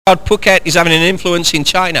Phuket is having an influence in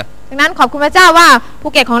China. ดังนั้นขอบคุณพระเจ้าว่าภู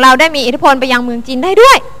เก็ตของเราได้มีอิทธิพลไปยังเมืองจีนได้ด้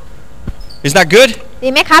วย Is that good? ดี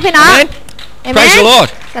ไหมคะพี่น้อง Amen. Praise the Lord.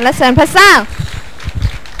 สรรเสริญพระเจ้า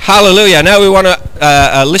Hallelujah. Now we want to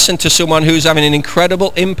listen to someone who's having an incredible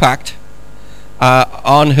impact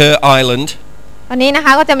on her island. วันนี้นะค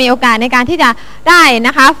ะก็จะมีโอกาสในการที่จะได้น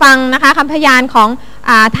ะคะฟังนะคะคำพยานของ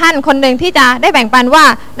ท่านคนหนึ่งที่จะได้แบ่งปันว่า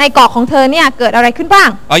ในเกาะของเธอเนี่ยเกิดอะไรขึ้นบ้าง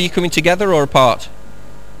Are you coming together or apart?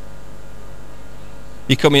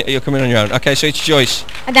 You're coming on your own. Okay, so it's Joyce.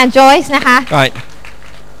 อาจารย์จอยส์นะคะ Right.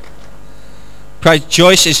 Praise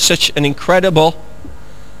Joyce is such an incredible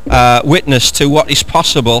witness to what is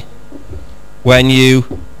possible when you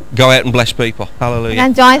go out and bless people. อา Hallelujah. จา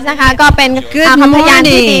รย์จอยส์นะคะก็เป็นคำพยาน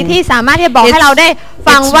ที่ดีที่สามารถที่จะบอกให้เราได้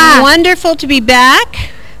ฟังว่า It's wonderful to be back.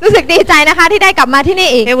 รู้สึกดีใจนะคะที่ได้กลับมาที่นี่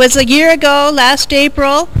อีก It was a year ago, last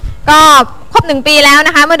April, ก็ครบ1 ปีแล้วน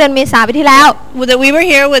ะคะเมื่อเดือนเมษายนปีที่แล้ว that we were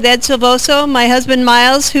here with Ed Silvoso, my husband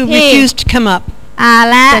Miles, who Hey. refused to come up.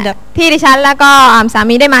 และ Stand up. ที่ดิฉันแล้วก็สา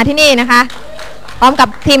มีได้มาที่นี่นะคะพร้อมกับ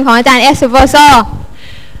ทีมของอาจารย์เอสซูเวอร์โซ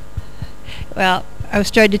Well, I was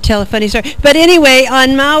trying to tell a funny story. But anyway, on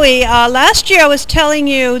Maui, last year I was telling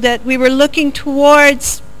you that we were looking towards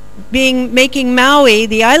making Maui,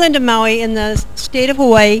 the island of Maui in the state of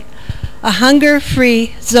Hawaii, a hunger-free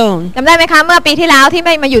zone. จำได้ไหมคะเมื่อปีที่แล้วที่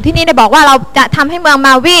มาอยู่ที่นี่ได้บอกว่าเราจะทำให้เมืองม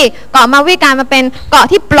าวีเกาะมาวีกลายมาเป็นเกาะ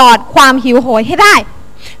ที่ปลอดความหิวโหยให้ได้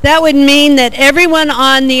That would mean that everyone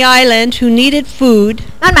on the island who needed food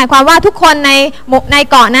นั่นหมายความว่าทุกคนใน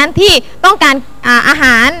เกาะนั้นที่ต้องการอาห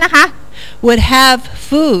ารนะคะ would have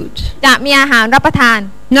food. จะมีอาหารรับประทาน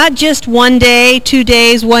Not just 1 day, 2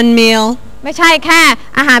 days, 1 meal. ไม่ใช่แค่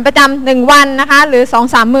อาหารประจำ1 วันนะคะหรือ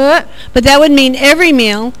 2-3 มื้อ But that would mean every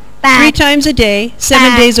meal, 3 times a day,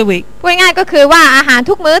 7 days a week. พูดง่ายก็คือว่าอาหาร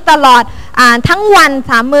ทุกมื้อตลอดทั้งวัน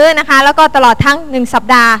3 มื้อนะคะแล้วก็ตลอดทั้ง1 สัป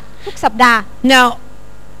ดาห์ทุกสัปดาห์ Now,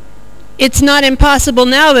 it's not impossible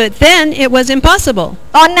now, but then it was impossible.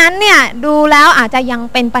 ตอนนั้นเนี่ยดูแล้วอาจจะยัง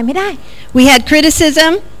เป็นไปไม่ได้ We had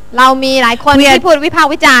criticism. เรามีหลายคนที่พูดวิพาก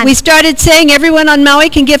ษ์วิจารณ์ We started saying everyone on Maui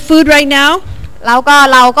can get food right now. แล้วก็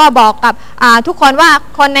เราก็บอกกับทุกคนว่า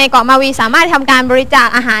คนในเกาะมาวีสามารถทำการบริจาค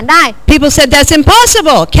อาหารได้ People said that's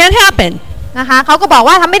impossible, can't happen. นะคะเขาก็บอก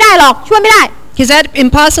ว่าทำไม่ได้หรอกช่วยไม่ได้ Is that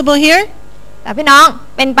impossible here? แต่พี่น้อง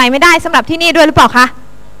เป็นไปไม่ได้สำหรับที่นี่ด้วยหรือเปล่าคะ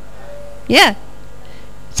Yeah.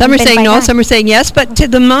 Some are saying no, some are saying yes, but to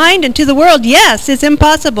the mind and to the world, yes, it's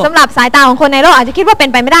impossible. สำหรับสายตาของคนในโลกอาจจะคิดว่าเป็น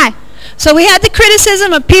ไปไม่ได้ So we had the criticism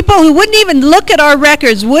of people who wouldn't even look at our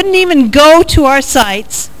records, wouldn't even go to our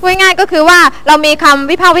sites. พูดง่ายก็คือว่าเรามีคำ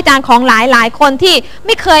วิพากษ์วิจารณ์ของหลายคนที่ไ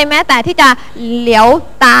ม่เคยแม้แต่ที่จะเหลี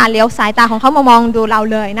ยวสายตาของเขามามองดูเรา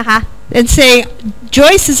เลยนะคะ And say,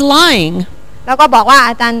 Joyce is lying. แล้วก็บอกว่า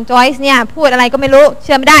อาจารย์จอยส์เนี่ยพูดอะไรก็ไม่รู้เ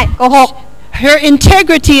ชื่อไม่ได้โกหก Her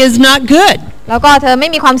integrity is not good. แล้วก็เธอไม่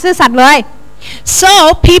มีความซื่อสัตย์เลย So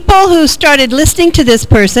people who started listening to this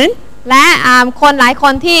person และคนหลายค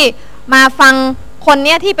นที่มาฟังคนเ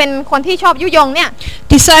นี้ยที่เป็นคนที่ชอบยุยงเนี่ย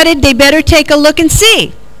decided they better take a look and see.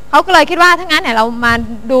 เขาก็เลยคิดว่าถ้างั้นเนี่ยเรามา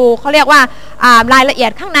ดูเขาเรียกว่ารายละเอีย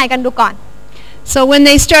ดข้างในกันดูก่อน So when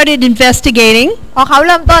they started investigating, พอเขาเ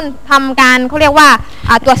ริ่มต้นทำการเขาเรียกว่า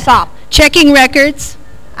ตรวจสอบ checking records,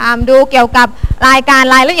 ดูเกี่ยวกับร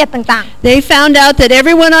ายละเอียดต่าง they found out that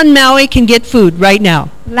everyone on Maui can get food right now.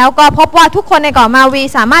 ๆแล้วก็พบว่าทุกคนในเกาะมาวี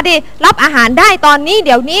สามารถได้รับอาหารได้ตอนนี้เ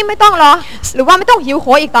ดี๋ยวนี้ไม่ต้องรอหรือว่าไม่ต้องหิวโห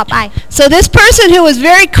ยอีกต่อไป So this person who was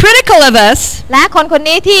very critical of us และคน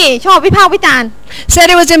นี้ที่ชอบวิพากษ์วิจารณ์ said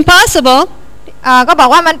it was impossible, ก็บอก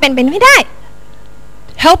ว่ามันเป็นไปไม่ได้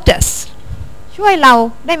helped us. ช่วยเรา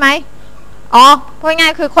ได้ไหมพูดง่า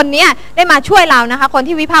ยๆคือคนนี้ได้มาช่วยเรานะคะคน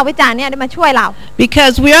ที่วิพากษ์วิจารณ์เนี่ยได้มาช่วยเรา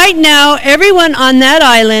Because right now everyone on that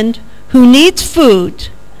island who needs food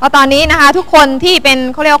เพราะตอนนี้นะคะทุกคนที่เป็น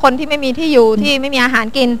เขาเรียกว่าคนที่ไม่มีที่อยู่ที่ไม่มีอาหาร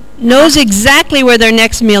กิน knows exactly where their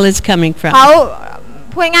next meal is coming เขา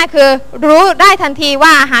from. พูดง่ายๆคือรู้ได้ทันทีว่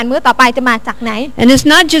าอาหารมื้อต่อไปจะมาจากไหน And it's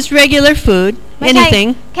not just regular food, ไม่ใช่ anything,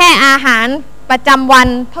 แค่อาหารประจำวัน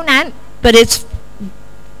เท่านั้น but it's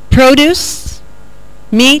produce,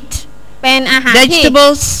 meat, เป็นอาหารที่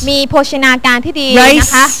vegetables, มีโภชนาการที่ดีน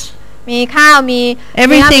ะคะ rice, มีข้าวมี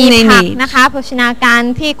everything มี they ผัก need นะคะโภชนาการ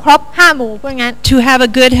ที่ครบ5 หมู่พูดงั้น to have a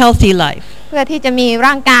good healthy life. เพื่อที่จะมี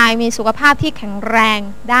ร่างกายมีสุขภาพที่แข็งแรง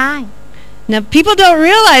ได้ Now people don't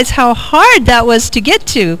realize how hard that was to get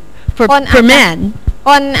to for men. ค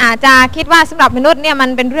นอาจจะคิดว่าสำหรับมนุษย์เนี่ยมัน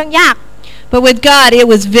เป็นเรื่องยาก But with God it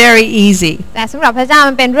was very easy. แต่สำหรับพระเจ้า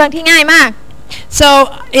มันเป็นเรื่องที่ง่ายมาก So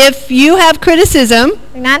if you have criticism,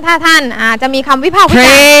 ดังนั้นถ้าท่านอาจจะมีคำวิพากษ์วิจารณ์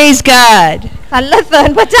praise God. สรรเสริญ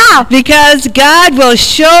พระเจ้า Because God will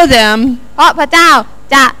show them เพราะพระเจ้า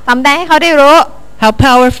จะสำแดงให้เขาได้รู้ how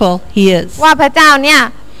powerful He is. ว่าพระเจ้าเนี่ย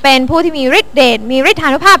เป็นผู้ที่มีฤทธิ์เดชมีฤทธา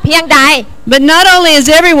นุภาพเพียงใด But not only is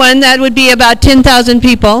everyone, that would be about 10,000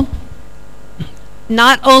 people,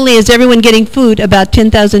 not only is everyone getting food, about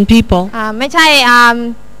 10,000 people, ไม่ใช่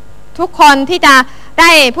ทุกคนที่จะไ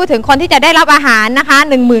ด้พูดถึงคนที่จะได้รับอาหารนะคะ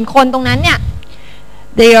 10,000 คนตรงนั้นเนี่ย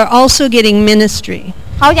they are also getting ministry.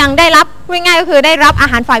 เขายังได้รับพูดง่ายๆก็คือได้รับอา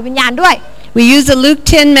หารฝ่ายวิญญาณด้วย We use the Luke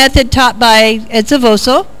 10 method taught by Ed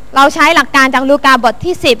Savoso. เราใช้หลักการจากลูกาบท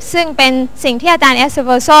ที่ 10 ซึ่งเป็นสิ่งที่อาจารย์เอสเว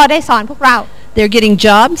อร์โซได้สอนพวกเรา They're getting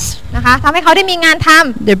jobs. นะคะทำให้เขาได้มีงานท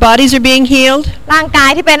ำ Their bodies are being healed. ร่างกาย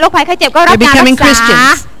ที่เป็นโรคภัยไข้เจ็บก็รับ They're การรั becoming กษา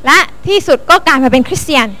Christians. และที่สุดก็กลายมาเป็นคริสเ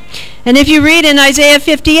ตียน And if you read in Isaiah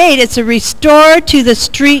 58, it's a restore to the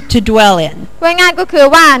street to dwell in. พูดง่ายๆก็คือ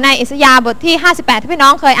ว่าในอิสยาห์บทที่ 58 ที่พี่น้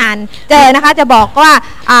องเคยอ่านเจอนะคะจะบอกว่า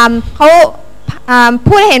เขา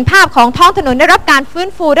พูดให้เห็นภาพของท้องถนนได้รับการฟื้น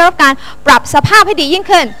ฟูได้รับการปรับสภาพให้ดียิ่ง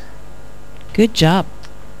ขึ้น Good job.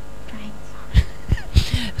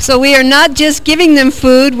 So we are not just giving them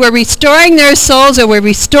food, we're restoring their souls, or we're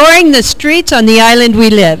restoring the streets on the island we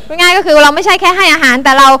live. พูดง่ายก็คือเราไม่ใช่แค่ให้อาหารแ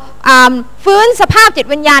ต่เราฟื้นสภาพจิต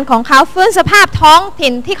วิญญาณของเขาฟื้นสภาพท้อง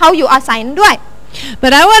ถิ่นที่เขาอยู่อาศัยนั้นด้วย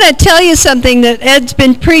But I want to tell you something that Ed's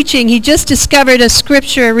been preaching. He just discovered a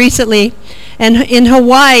scripture recently, and in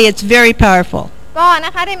Hawaii it's very powerful. ก็น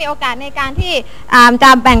ะคะได้มีโอกาสในการที่จ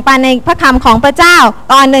ะแบ่งปันในพระคำของพระเจ้า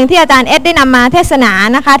ตอนหนึ่งที่อาจารย์เอ็ดได้นำมาเทศนา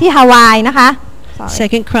นะคะที่ฮาวายนะคะ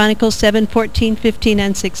Second Chronicles 7:14, 15,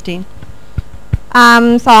 and 16.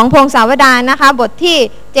 2 พงศาวดารนะคะบทที่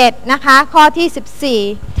 7 นะคะข้อที่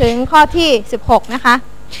 14 ถึงข้อที่ 16 นะคะ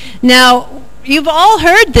Now, you've all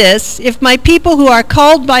heard this. If my people who are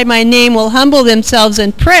called by my name will humble themselves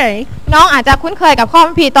and pray, น้องอาจจะคุ้นเคยกับข้อพระ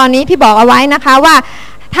คัมภีร์ตอนนี้ที่บอกเอาไว้นะคะว่า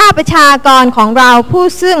ถ้าประชากรของเราผู้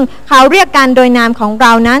ซึ่งเขาเรียกกันโดยนามของเร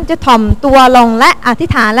านั้นจะถ่อมตัวลงและอธิ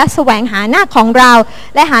ษฐานและแสวงหาหน้าของเรา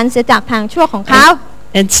และหันเสียจากทางชั่วของเขา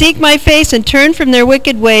and seek my face and turn from their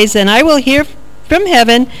wicked ways, and I will hear from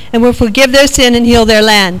heaven and will forgive their sin and heal their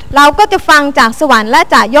land. เราก็จะฟังจากสวรรค์และ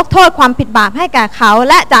จะยกโทษความผิดบาปให้แก่เขา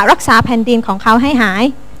และจะรักษาแผ่นดินของเขาให้หาย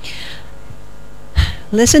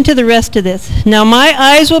Listen to the rest of this. Now my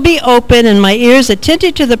eyes will be open and my ears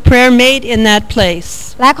attentive to the prayer made in that place.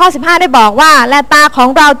 และข้อ 15 ได้บอกว่าและตาของ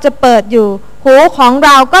เราจะเปิดอยู่หูของเร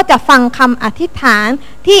าก็จะฟังคำอธิษฐาน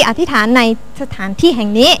ที่อธิษฐานในสถานที่แห่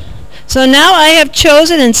งนี้ So now I have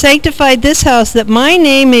chosen and sanctified this house that my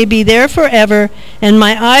name may be there forever, and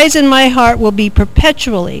my eyes and my heart will be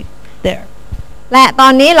perpetually there. และตอ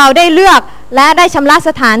นนี้เราได้เลือกและได้ชำระส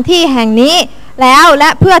ถานที่แห่งนี้แล้วและ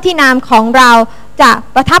เพื่อที่นามของเราจะ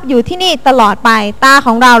ประทับอยู่ที่นี่ตลอดไปตาข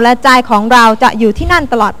องเราและใจของเราจะอยู่ที่นั่น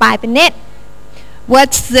ตลอดไปเป็นนิจ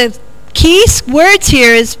What's the key words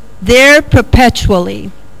here is there perpetually.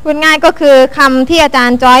 พูดง่ายก็คือคำที่อาจาร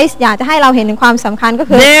ย์จอยส์อยากจะให้เราเห็นถึงความสำคัญก็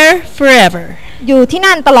คือ There forever. อยู่ที่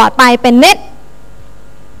นั่นตลอดไปเป็นนิจ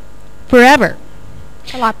Forever.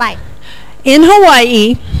 ตลอดไป In Hawaii,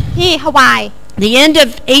 ที่ฮาวาย the end of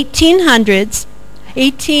 1800s,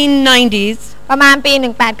 1890s, ประมาณปี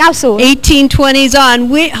 1890 1820s on,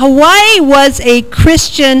 Hawaii was a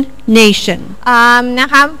Christian nation. นะ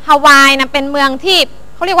คะฮาวายนะเป็นเมืองที่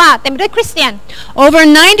เขาเรียกว่าเต็มไปด้วยคริสเตียน Over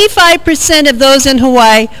 95% of those in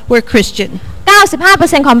Hawaii were Christian.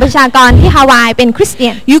 95% ของประชากรที่ฮาวายเป็นคริสเตี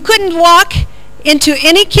ยน You couldn't walk into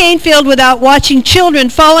any cane field without watching children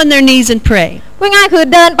fall on their knees and pray. พูดง่ายคือ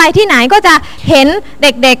เดินไปที่ไหนก็จะเห็นเ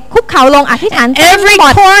ด็กๆคุกเข่าลงอธิษฐานเต็ม Every หม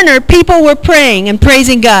ด corner, people were praying and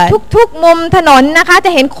praising God. ทุกๆมุมถนนนะคะจ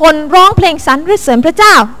ะเห็นคนร้องเพลงสรรเสริญพระเจ้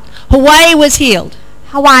า Hawaii was healed.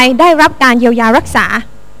 ฮาวายได้รับการเยียวยารักษา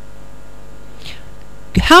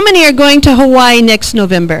How many are going to Hawaii next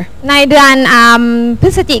November? ในเดือนพฤ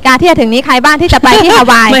ศจิกาที่จะถึงนี้ใครบ้างที่จะไปที่ฮา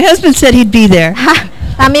วาย My husband said he'd be there.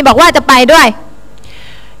 สามีบอกว่าจะไปด้วย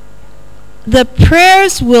The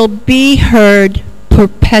prayers will be heard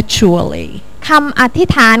perpetually. คำอธิษ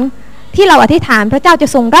ฐานที่เราอธิษฐานพระเจ้าจะ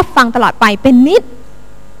ทรงรับฟังตลอดไปเป็นนิจ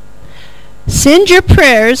Send your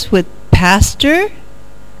prayers with Pastor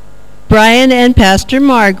Brian and Pastor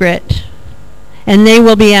Margaret, and they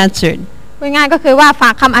will be answered. ง่ายๆก็คือว่าฝา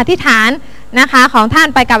กคำอธิษฐานนะคะของท่าน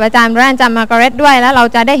ไปกับอาจารย์แบรนด์จามาร์กาเร็ตด้วยแล้วเรา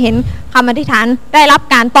จะได้เห็นคำอธิษฐานได้รับ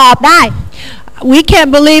การตอบได้ We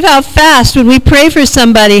can't believe how fast when we pray for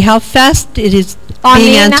somebody, how fast it is ตอน being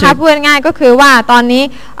นี้นะคะ answered. พูดง่ายก็คือว่าตอนนี้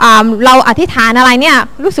เราอธิษฐานอะไรเนี่ย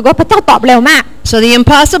รู้สึกว่าพระเจ้าตอบเร็วมาก So the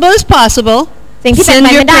impossible is possible. สิ่งที่เป็น Send ไป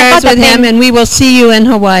your ไม่ได้ก็ prayers จะ with เป็น him, and we will see you in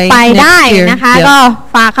Hawaii ไปได้ next year. นะคะ Yeah. ก็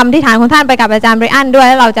ฝากคำอธิษฐานของท่านไปกับอาจารย์ไบรอันด้วยแ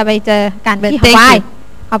ล้วเราจะไปเจอกันที่ Thank ฮาวาย you.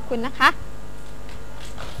 ขอบคุณนะคะ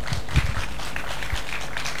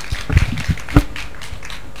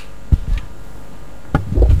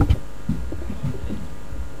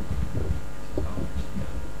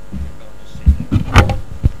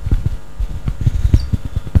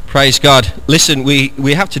Praise God. Listen,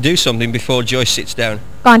 we have to do something before Joyce sits down.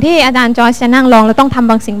 ก่อนที่อาจารย์จอยจะนั่งลงเราต้องทำ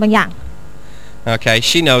บางสิ่งบางอย่าง Okay,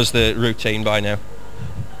 she knows the routine by now.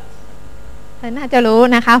 เธอน่าจะรู้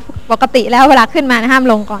นะคะปกติแล้วเวลาขึ้นมาห้าม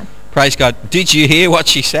ลงก่อน Praise God. Did you hear what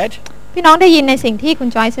she said? พี่น้องได้ยินในสิ่งที่คุณ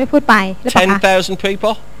จอยได้พูดไปหรือเปล่าคะ 10,000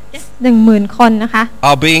 people 10,000 คนนะคะ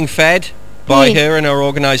are being fed by her and her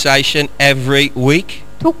organization every week.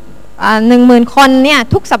 ทุก10,000 คนเนี่ย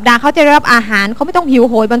ทุกสัปดาห์เขาจะได้รับอาหารเขาไม่ต้องหิว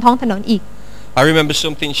โหยบนท้องถนนอีก I remember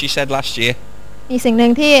something she said last year. มีสิ่งหนึ่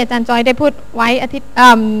งที่อาจารย์จอยได้พูดไว้อาทิตย์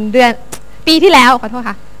เดือนปีที่แล้วขอโทษ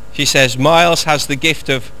ค่ะ She says Miles has the gift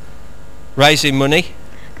of raising money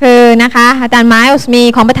คือนะคะอาจารย์ไมล์มี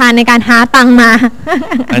ของประทานในการหาตังค์มา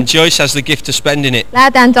and Joyce has the gift of spending it. และอ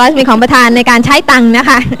าจารย์จอยมีของประทานในการใช้ตังค์นะ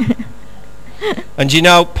คะ And you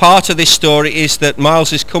know, part of this story is that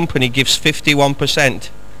Miles's company gives 51%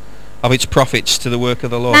 of its profits to the work of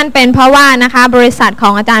the Lord. นั่นเป็นเพราะว่านะคะบริษัทขอ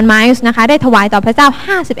งอาจารย์ไมล์นะคะได้ถวายต่อพระเจ้า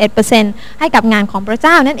 51% ให้กับงานของพระเ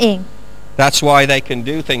จ้านั่นเอง That's why they can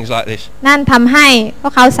do things like this. นั่นทำให้พว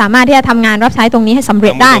กเขาสามารถที่จะทำงานรับใช้ตรงนี้ให้สำเร็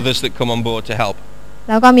จ And ได้ with others that come on board to help.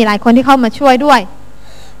 แล้วก็มีหลายคนที่เข้ามาช่วยด้วย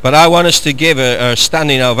But I want us to give a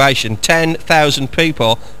standing ovation. 10,000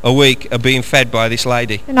 people a week are being fed by this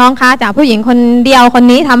lady. พี่น้องคะจากผู้หญิงคนเดียวคน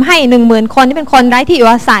นี้ทำให้ 10,000 คนที่เป็นคนไร้ที่อยู่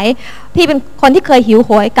อาศัยที่เป็นคนที่เคยหิวโห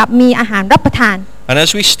ยกับมีอาหารรับประทาน And as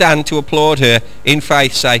we stand to applaud her in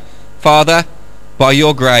faith, say, Father, by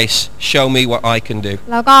your grace, show me what I can do.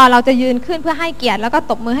 แล้วก็เราจะยืนขึ้นเพื่อให้เกียรติแล้วก็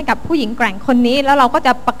ตบมือให้กับผู้หญิงแกร่งคนนี้แล้วเราก็จ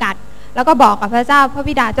ะประกาศแล้วก็บอกกับพระเจ้าพระ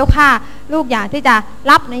บิดาเจ้าข้าลูกอยากที่จะ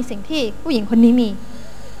รับในสิ่งที่ผู้หญิงคนนี้มี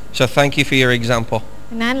So thank you for your example.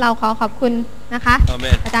 ดังนั้นเราขอขอบคุณนะคะ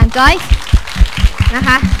Amen. อาจารย์จอยส์นะค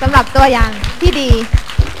ะสำหรับตัวอย่างที่ดี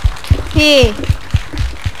ที่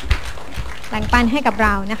แบ่งปันให้กับเร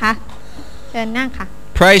านะคะเชิญนั่งค่ะ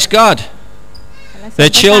Praise God. The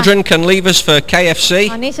children can leave us for KFC,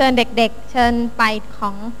 ตอนนี้เชิญเด็กๆเชิญไปขอ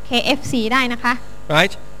ง KFC ได้นะคะ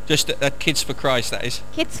right? Just at Kids for Christ, that is.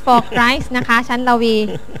 Kids for Christ นะคะชั้นลวี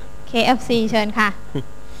KFC เชิญค่ะ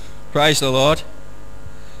Praise the Lord.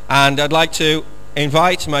 And I'd like to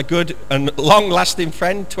invite my good and long-lasting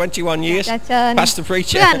friend, 21 years, จะเชิญ Pastor เพื่อน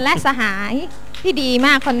Preacher. และสหายที่ดีม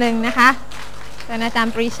ากคนหนึ่งนะคะเชิญอาจาร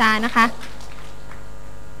ย์ปรีชานะคะ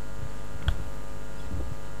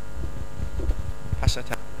Pass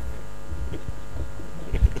that out.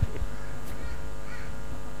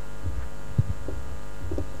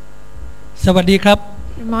 สวัสดีครับ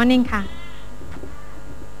Good morning ค่ะ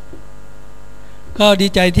ก็ดี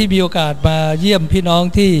ใจที่มีโอกาสมาเยี่ยมพี่น้อง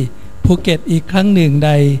ที่ภูเก็ตอีกครั้งหนึ่งใน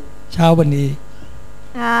เช้าวันนี้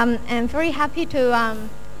I'm very happy to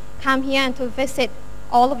come here and to visit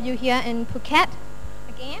all of you here in Phuket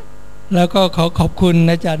again แล้วก็ขอบคุณ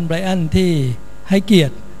อาจารย์ไบรอันที่ให้เกียร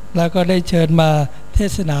ติแล้วก็ได้เชิญมาเท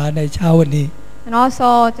ศนาในเช้าวันนี้ and also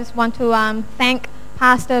just want to thank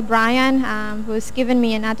Pastor Brian who's given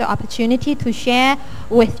me another opportunity to share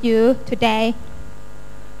with you today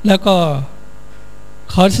แล้วก็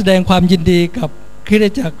ขอแสดงความยินดีกับคริสต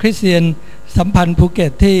จักรคริสเตียนสัมพันธ์ภูเก็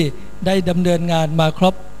ตที่ได้ดำเนินงานมาคร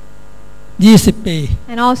บ 20 ปี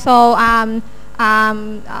and also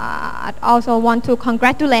I also want to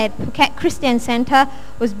congratulate Phuket Christian Center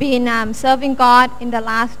who's been serving God in the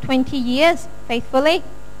last 20 years faithfully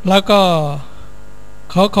แล้วก็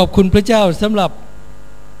ขอบคุณพระเจ้าสำหรับ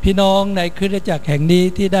พี่น้องในคริสตจักรแห่งนี้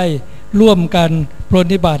ที่ได้ร่วมกันป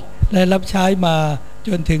ฏิบัติและรับใช้มาจ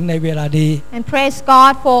นถึงในเวลานี้ and praise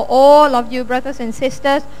God for all of you brothers and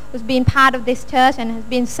sisters who's been part of this church and has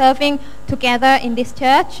been serving together in this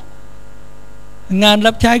church งาน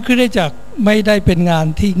รับใช้คริสตจักรไม่ได้เป็นงาน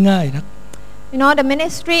ที่ง่ายนะ you know the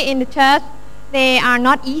ministry in the church they are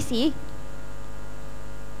not easy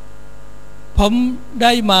ผมไ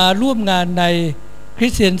ด้มาร่วมงานในคริ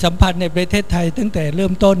สเตียนสัมพันธ์ในประเทศไทยตั้งแต่เริ่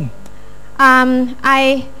มต้น I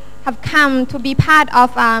have come to be part of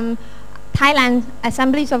Thailand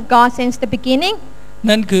Assemblies of God since the beginning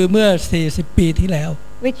นั่นคือเมื่อ40 ปีที่แล้ว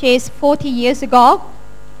which is 40 years ago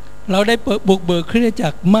เราได้บุกเบิกคริสตจั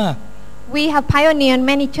กรมาก we have pioneered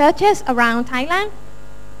many churches around Thailand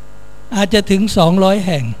อาจจะถึง200 แ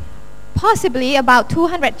ห่ง possibly about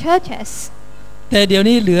 200 churches แต่เดี๋ยว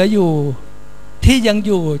นี้เหลืออยู่ที่ยังอ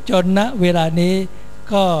ยู่จนณเวลานี้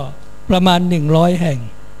ก็ประมาณ100 แห่ง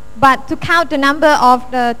but to count the number of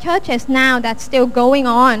the churches now that's still going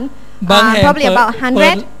on บางแห่ง probably about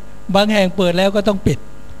บางแห่งเปิดแล้วก็ต้องปิด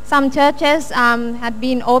some churches had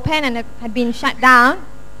been open and had been shut down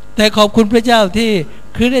แต่ขอบคุณพระเจ้าที่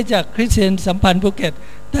คริสตจักรคริสเตียนสัมพันธ์ภูเก็ต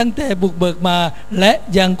ตั้งแต่บุกเบิกมาและ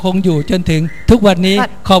ยังคงอยู่จนถึงทุกวันนี้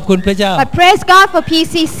ขอบคุณพระเจ้า but praise God for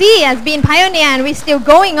PCC has been pioneer and we're still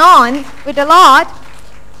going on with the Lord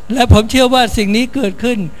และผมเชื่อว่าสิ่งนี้เกิด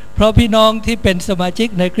ขึ้นเพราะพี่น้องที่เป็นสมาชิก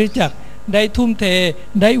ในคริสตจักรได้ทุ่มเท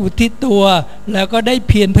ได้อุทิศตัวแล้วก็ได้เ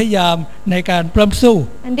พียรพยายามในการปล้ำสู้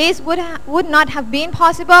And this would not have been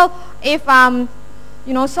possible if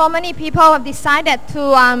so many people have decided to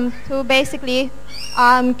basically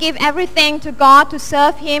give everything to God to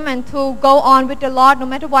serve Him and to go on with the Lord no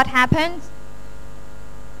matter what happens.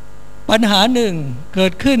 ปัญหาหนึ่งเกิ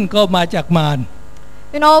ดขึ้นก็มาจากมาร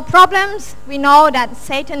Problems, we know that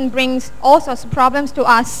Satan brings all sorts of problems to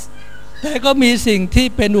us. แต่ก็มีสิ่งที่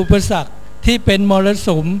เป็นอุปสรรคที่เป็นมร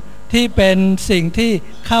สุมที่เป็นสิ่งที่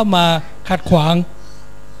เข้ามาขัดขวาง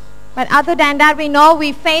But other than that, we know we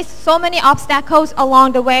face so many obstacles along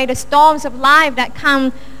the way, the storms of life that come,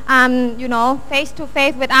 face to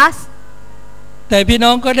face with us. แต่พี่น้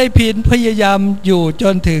องก็ได้เพียรพยายามอยู่จ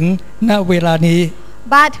นถึงณเวลานี้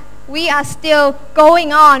But we are still going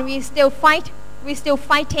on. We still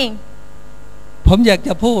fighting. ผมอยากจ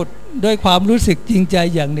ะพูดด้วยความรู้สึกจริงใจ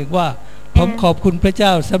อย่างหนึ่งว่าผมขอบคุณพระเจ้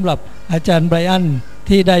าสำหรับอาจารย์ไบรอัน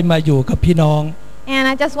ที่ได้มาอยู่กับพี่น้อง And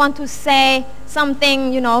I just want to say something,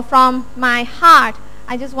 from my heart.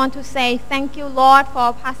 I just want to say thank you, Lord, for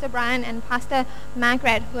Pastor Brian and Pastor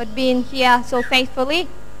Margaret who had been here so faithfully.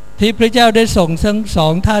 ที่พระเจ้าได้ส่งทั้งสอ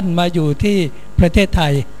งท่านมาอยู่ที่ประเทศไท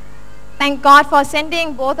ย Thank God for sending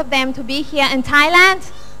both of them to be here in Thailand.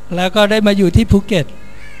 แล้วก็ได้มาอยู่ที่ภูเก็ต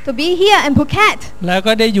To be here in Phuket. แล้ว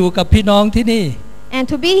ก็ได้อยู่กับพี่น้องที่นี่ And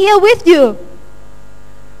to be here with you.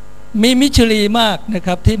 มีมิชลีมากนะค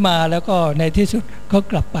รับที่มาแล้วก็ในที่สุดก็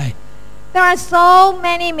กลับไป There are so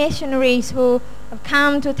many missionaries who have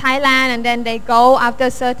come to Thailand and then they go after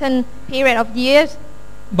a certain period of years.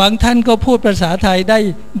 บางท่านก็พูดภาษาไทยได้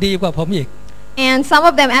ดีกว่าผมอีก And some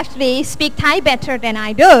of them actually speak Thai better than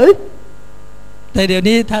I do. แต่เดี๋ยว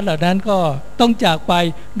นี้ท่านเหล่านั้นก็ต้องจากไป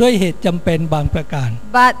ด้วยเหตุจำเป็นบางประการ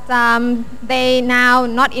But they now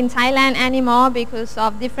not in Thailand anymore because of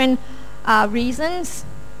different reasons.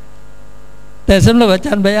 แต่สำหรับอาจ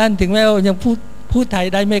ารย์ไบรอันถึงแม้ว่ายังพูดไทย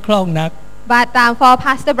ได้ไม่คล่องนัก But for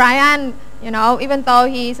Pastor Brian, even though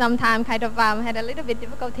he sometimes kind of had a little bit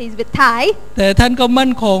difficulties with Thai. แต่ท่านก็มั่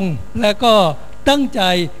นคงและก็ตั้งใจ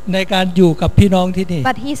ในการอยู่กับพี่น้องที่นี่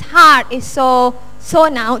But his heart is so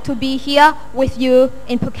now to be here with you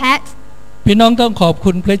in Phuket. พี่น้องต้องขอบ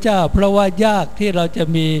คุณพระเจ้าเพราะว่ายากที่เราจะ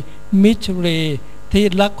มีมิชชันนารีที่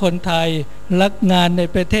รักคนไทยรักงานใน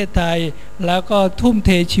ประเทศไทยแล้วก็ทุ่มเท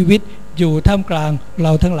ชีวิตอยู่ท่ามกลางเร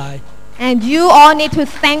าทั้งหลาย And you all need to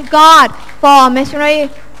thank God for a missionary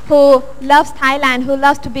who loves Thailand, who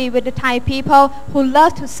loves to be with the Thai people, who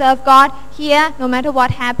loves to serve God here no matter what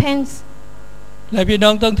happens. และพี่น้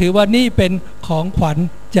องต้องถือว่านี่เป็นของขวัญ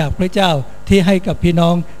จากพระเจ้าที่ให้กับพี่น้อ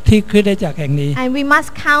งที่คริสตจักรแห่งนี้ And we must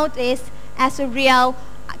count this as a real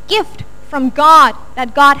gift from God that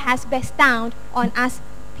God has bestowed on us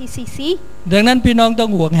PCC. ดังนั้นพี่น้องต้อ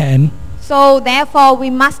งหวงแหน So therefore we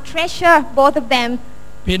must treasure both of them.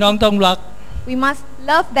 พี่น้องต้องรัก We must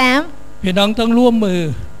love them. พี่น้องต้องร่วมมือ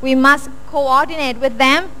We must coordinate with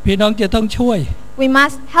them. พี่น้องจะต้องช่วย We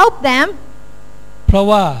must help them. เพราะ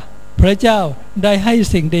ว่าพระเจ้าได้ให้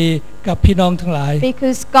สิ่งดีกับพี่น้องทั้งหลาย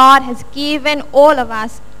Because God has given all of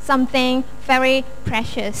us something very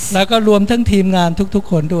precious. แล้วก็รวมทั้งทีมงานทุก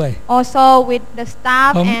ๆคนด้วย Also with the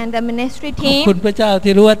staff and the ministry ขอบ team. คุณพระเจ้า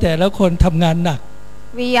ที่รู้ว่าแต่ละคนทำงานหนัก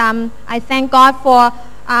I thank God for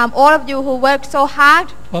all of you who work so hard.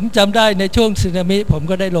 ผมจำได้ในช่วงสึนามิผม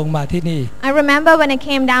ก็ได้ลงมาที่นี่ I remember when I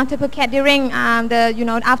came down to Phuket during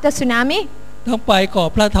after tsunami. ต้องไปเกาะ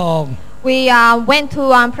พระทอง We went to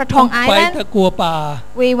ต้อง Pratong ไป Island. ตะกัวป่า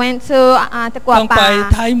We went to ตะกัว ต้องไป ป่า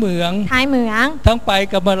ท้ายเหมือง ท้ายเหมือง ต้องไป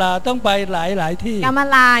กัมมาลาต้องไปหลายที่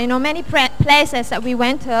Gamala, many places that we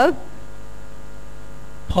went to.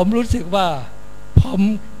 ผมรู้สึกว่าผม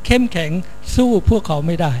เข้มแข็งสู้พวกเขาไ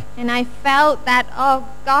ม่ได้ And I felt that, oh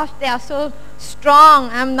gosh, they are so strong.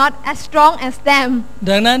 I'm not as strong as them.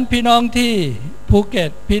 ดังนั้นพี่น้องที่ภูเก็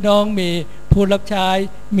ตพี่น้องมีผู้รับใช้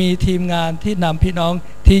มีทีมงานที่นำพี่น้อง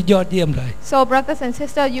ที่ยอดเยี่ยมเลย So brothers and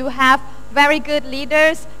sisters, you have very good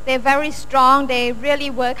leaders. They're very strong. They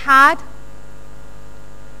really work hard.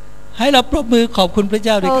 ให้เราปรบมือขอบคุณพระเ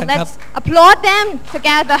จ้าด้วย So กันครับ let's applaud them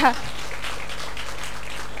together.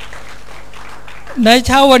 ในเ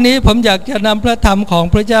ช้าวันนี้ผมอยากจะนำพระธรรมของ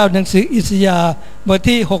พระเจ้าหนังสืออิสยาห์บท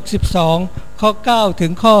ที่62ข้อ9ถึ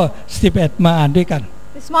งข้อ11มาอ่านด้วยกัน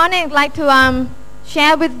This morning I'd like to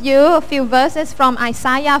share with you a few verses from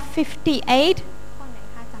Isaiah 58.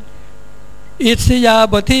 อิสยาห์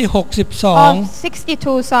บทที่ Oh,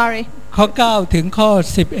 62, sorry. 62ข้อ9ถึงข้อ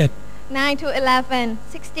11 9 to 11.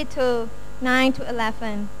 62, 9 to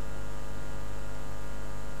 11.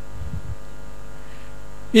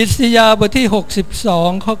 อิสยาห์บทที่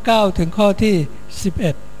62ข้อ9ถึงข้อที่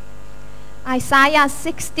11 Isaiah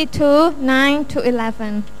 62, 9 to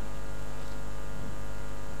 11.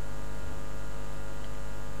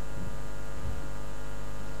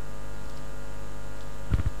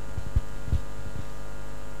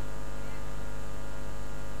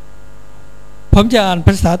 ผมจะอ่านภ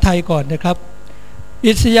าษาไทยก่อนนะครับ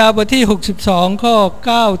อิสยาห์บทที่62ข้อ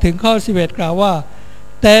9ถึงข้อ11กล่าวว่า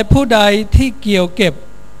แต่ผู้ใดที่เกี่ยวเก็บ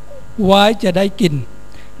ไว้จะได้กิน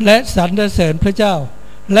และสรรเสริญพระเจ้า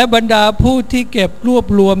และบรรดาผู้ที่เก็บรวบ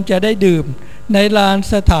รวมจะได้ดื่มในลาน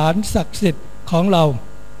สถานศักดิ์สิทธิ์ของเรา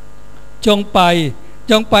จง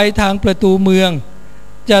ไปทางประตูเมือง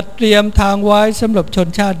จัดเตรียมทางไว้สำหรับชน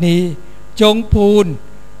ชาตินี้จง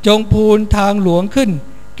พูนทางหลวงขึ้น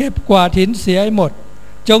เก็บกวาดหินเสียให้หมด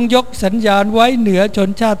จงยกสัญญาณไว้เหนือชน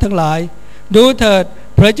ชาติทั้งหลายดูเถิด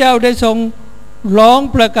พระเจ้าได้ทรงร้อง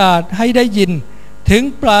ประกาศให้ได้ยินถึง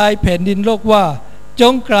ปลายแผ่นดินโลกว่าจ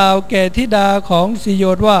งกล่าวแก่ธิดาของสิโย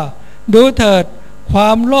นว่าดูเถิดคว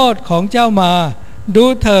ามรอดของเจ้ามาดู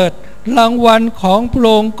เถิดรางวัลของพระ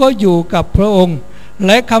องค์ก็อยู่กับพระองค์แ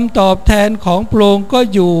ละคำตอบแทนของพระองค์ก็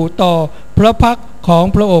อยู่ต่อพระพักตร์ของ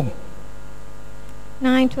พระองค์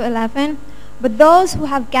 9 to 11. But those who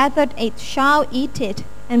have gathered it shall eat it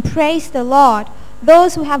and praise the Lord.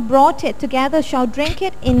 Those who have brought it together shall drink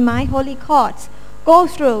it in my holy courts. Go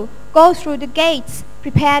through the gates,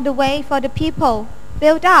 prepare the way for the people.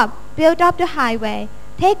 Build up the highway.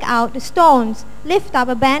 Take out the stones, lift up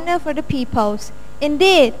a banner for the peoples.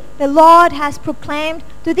 Indeed, the Lord has proclaimed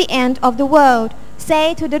to the end of the world. Say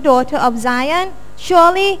to the daughter of Zion,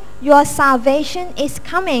 surely your salvation is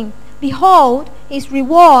coming. Behold, his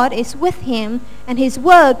reward is with him, and his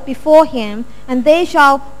work before him, and they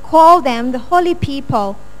shall call them the holy people,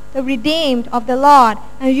 the redeemed of the Lord,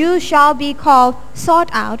 and you shall be called sought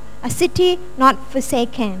out, a city not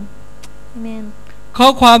forsaken. Amen. ข้อ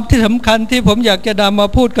ความที่สำคัญที่ผมอยากจะนำมา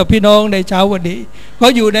พูดกับพี่น้องในเช้าวันนี้ก็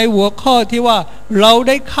อยู่ในหัวข้อที่ว่าเราไ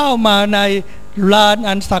ด้เข้ามาในลาน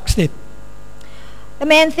อันศักดิ์สิทธิ์ The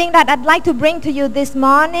main thing that I'd like to bring to you this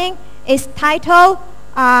morning is titled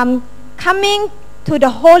Coming to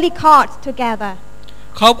the Holy Courts Together.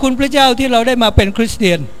 ขอบคุณพระเจ้าที่เราได้มาเป็นคริสเตี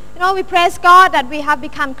ยน You know, we praise God that we have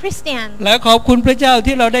become Christian. และขอบคุณพระเจ้า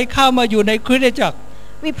ที่เราได้เข้ามาอยู่ในคริสตจักร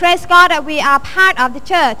We praise God that we are part of the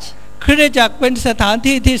church. คริสตจักรเป็นสถาน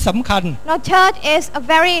ที่ที่สำคัญ Now, church is a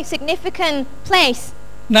very significant place.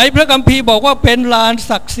 ในพระคัมภีร์บอกว่าเป็นลาน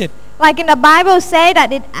ศักดิ์สิทธิ์ Like in the Bible say that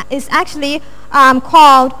it is actually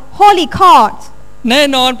called holy courts. แน่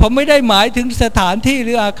นอนผมไม่ได้หมายถึงสถานที่ห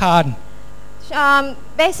รืออาคาร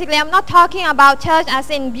Basically, I'm not talking about church as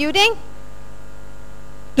in building.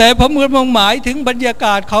 แต่ผมกำลังหมายถึงบรรยาก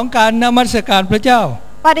าศของการนมัสการพระเจ้า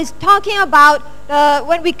But it's talking about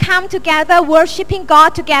when we come together, worshiping God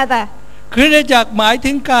together. คริสตจักรหมาย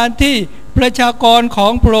ถึงการที่ประชากรขอ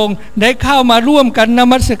งพระองค์ได้เข้ามาร่วมกันน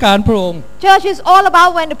มัสการพระองค์ Church is all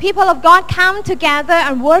about when the people of God come together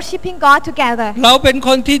and worshiping God together. เราเป็นค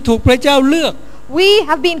นที่ถูกพระเจ้าเลือก We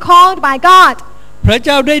have been called by God. พระเ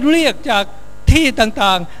จ้าได้เรียกจากที่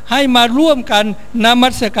ต่างๆให้มาร่วมกันนมั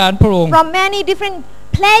สการพระองค์ From many different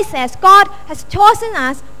places, God has chosen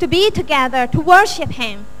us to be together to worship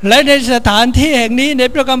Him. และในสถานที่แห่งนี้ใน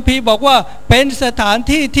พระคัมภีร์บอกว่าเป็นสถาน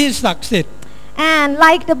ที่ที่ศักดิ์สิทธิ์ And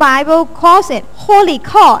like the Bible calls it, holy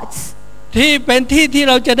courts. ที่เป็นที่ที่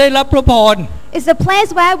เราจะได้รับพระพร It's a place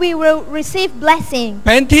where we will receive blessing. เ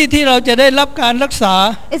ป็นที่ที่เราจะได้รับการรักษา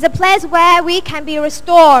It's a place where we can be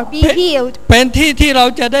restored, be healed. เป็นที่ที่เรา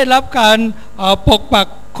จะได้รับการปกปัก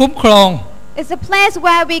คุ้มครอง It's a place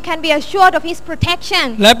where we can be assured of His protection.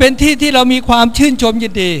 และเป็นที่ที่เรามีความชื่นชมยิ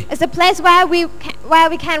นดี It's a place where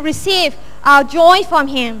we can receive joy from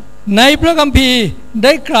Him. ในพระคัมภีร์ไ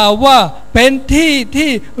ด้กล่าวว่าเป็นที่ที่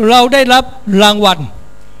เราได้รับรางวัล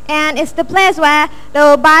And it's the place where the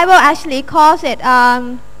Bible actually calls it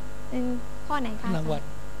ข้อไหนคะ รางวัล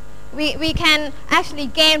we can actually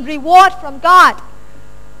gain reward from God.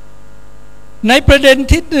 ในประเด็น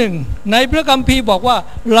ที่หนึ่งในพระคัมภีร์บอกว่า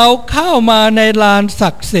เราเข้ามาในลานศั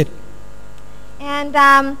กดิ์สิทธิ์ And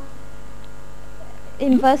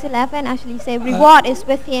in verse 11 actually say reward is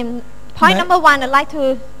with Him. Point number 1 I'd like to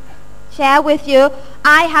share with you.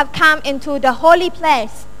 I have come into the holy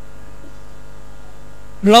place.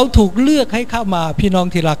 เราถูกเลือกให้เข้ามาพี่น้อง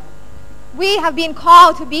ที่รัก We have been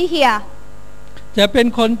called to be here. จะเป็น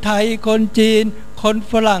คนไทยคนจีนคน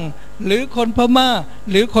ฝรั่งหรือคนพม่า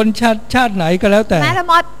หรือคนชาติไหนก็แล้วแต่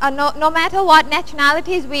No matter what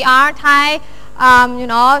nationalities we are, Thai,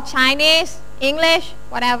 Chinese, English,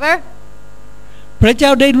 whatever. พระเจ้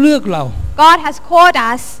าได้เลือกเรา God has called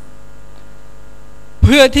us เ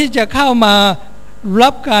พื่อที่จะเข้ามา รั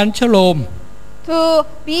บการฉโลม to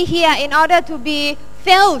be here in order to be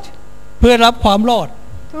filled, เพื่อรับความรอด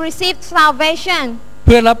to receive salvation, เ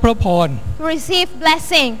พื่อรับพระพร to receive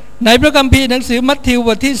blessing. ในพระคัมภีร์หนังสือมัทธิวบ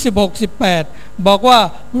ทที่16-18บอกว่า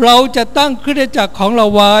เราจะตั้งคริสตจักรของเรา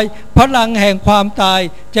ไว้พลังแห่งความตาย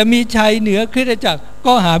จะมีชัยเหนือคริสตจักร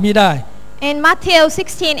ก็หาไม่ได้ In Matthew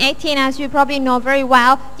 16:18, as you probably know very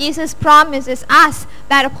well, Jesus promises us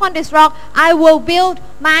that upon this rock I will build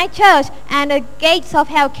my church, and the gates of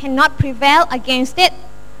hell cannot prevail against it.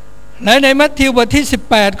 และในมัทธิวบทที่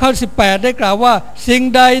18ข้อ18ได้กล่าวว่าสิ่ง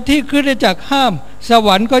ใดที่คริสตจักรห้ามสว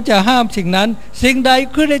รรค์ก็จะห้ามสิ่งนั้นสิ่งใด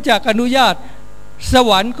คริสตจักรอนุญาตส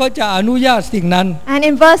วรรค์ก็จะอนุญาตสิ่งนั้น And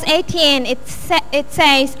in verse 18 it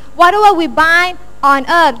says, whatever we bind on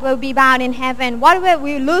earth will be bound in heaven, whatever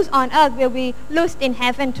we loose on earth will be loosed in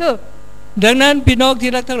heaven too. ดังนั้นพี่น้อง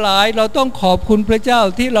ที่รักทั้งหลายเราต้องขอบคุณพระเจ้า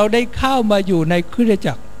ที่เราได้เข้ามาอยู่ในคริสต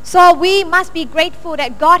จักร So we must be grateful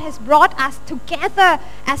that God has brought us together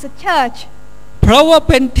as a church. เพราะว่า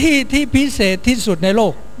เป็นที่ที่พิเศษที่สุดในโล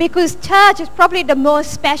ก Because church is probably the most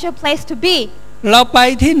special place to be. เราไป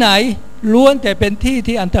ที่ไหนล้วนแต่เป็นที่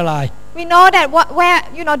ที่อันตราย We know that where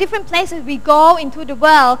different places we go into the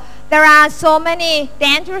world, there are so many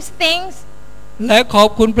dangerous things. และขอบ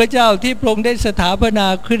คุณพระเจ้าที่พระองค์ได้สถาปนา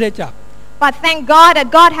คริสตจักร But thank God that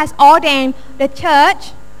God has ordained the church.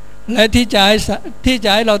 และที่จะ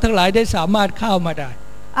ให้เราทั้งหลายได้สามารถเข้ามาได้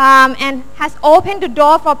And has opened the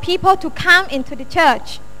door for people to come into the church.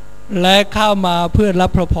 และเข้ามาเพื่อรั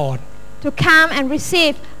บพระพร To come and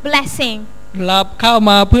receive blessing. รับเข้า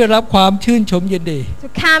มาเพื่อรับความชื่นชมยินดี To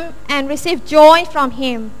come and receive joy from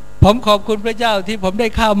Him. ผมขอบคุณพระเจ้าที่ผมได้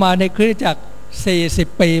เข้ามาในคริสตจักร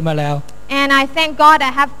40 ปีมาแล้ว And I thank God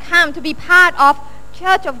I have come to be part of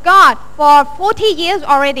Church of God for 40 years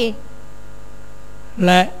already. แ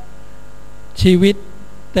ละชีวิต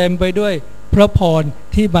เต็มไปด้วยพระพร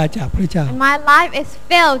ที่มาจากพระเจ้า And my life is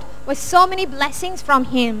filled with so many blessings from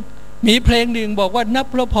Him. มีเพลงหนึ่งบอกว่านับ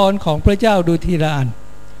พระพรของพระเจ้าดูทีละอัน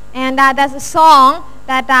And there's a song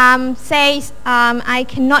that says, I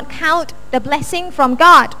cannot count the blessing from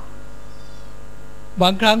God. บา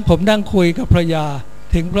งครั้งผมนั่งคุยกับภรรยา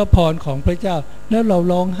ถึงพระพรของพระเจ้าแล้วเรา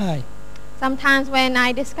ร้องไห้ Sometimes when I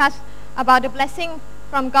discuss about the blessing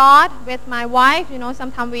from God with my wife,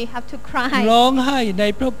 sometimes we have to cry. ร้องไห้ใน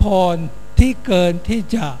พระพรที่เกินที่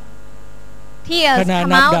จะ Tears ขนาด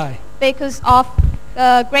come นับ out ได้ because of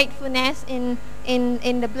the gratefulness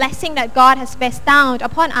in the blessing that God has bestowed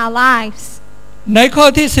upon our lives. ในข้อ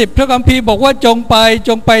ที่10พระคัมภีร์บอกว่าจง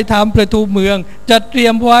ไปทำประตูเมืองจัดเตรีย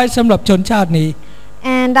มไว้สำหรับชนชาตินี้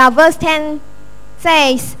And verse 10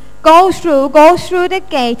 says, go through the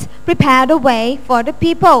gates, prepare the way for the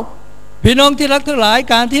people. พี่น้องที่รักทั้งหลาย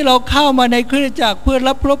การที่เราเข้ามาในคริสตจักรเพื่อ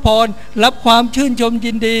รับพระพรรับความชื่นชม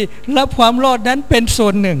ยินดีรับความรอดนั้นเป็นส่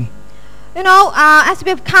วนหนึ่ง As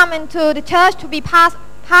we've come into the church to be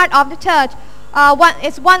part of the church,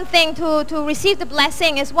 it's one thing to receive the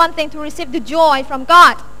blessing, it's one thing to receive the joy from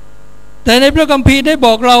God. แต่ในพระคัมภีร์ได้บ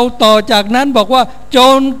อกเราต่อจากนั้นบอกว่าจ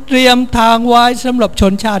งเตรียมทางไว้สำหรับช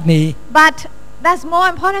นชาตินี้ But there's more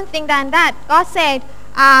important thing than that. God said,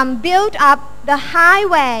 build up the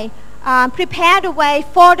highway, prepare the way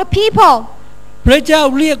for the people. พระเจ้า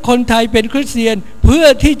เรียกคนไทยเป็นคริสเตียนเพื่อ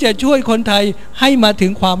ที่จะช่วยคนไทยให้มาถึ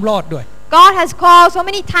งความรอดด้วย God has called so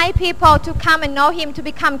many Thai people to come and know Him, to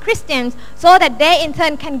become Christians, so that they in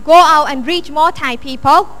turn can go out and reach more Thai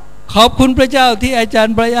people. ขอบคุณพระเจ้าที่อาจาร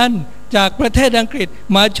ย์ไบรอันจากประเทศอังกฤษ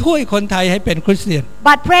มาช่วยคนไทยให้เป็นคริสเตียน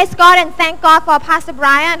But praise God and thank God for Pastor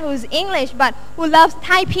Brian, who's English but who loves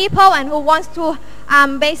Thai people and who wants to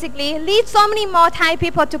basically lead so many more Thai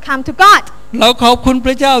people to come to God. เราขอบคุณพ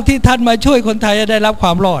ระเจ้าที่ท่านมาช่วยคนไทยให้ได้รับคว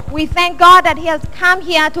ามรอด We thank God that He has come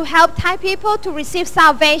here to help Thai people to receive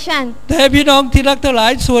salvation. แต่พี่น้องที่รักทั้งหลา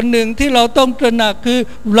ยส่วนหนึ่งที่เราต้องตระหนักคือ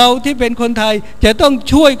เราที่เป็นคนไทยจะต้อง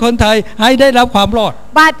ช่วยคนไทยให้ได้รับความรอด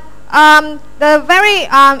But the very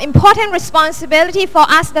important responsibility for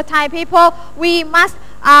us, the Thai people, we must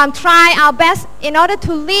try our best in order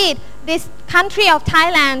to lead this country of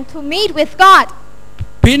Thailand to meet with God.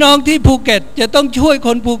 พี่น้องที่ภูเก็ตจะต้องช่วยค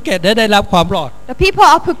นภูเก็ตให้ได้รับความรอด The people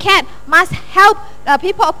of Phuket must help the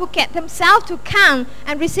people of Phuket themselves to come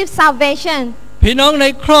and receive salvation. พี่น้องใน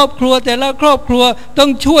ครอบครัวแต่ละครอบครัวต้อง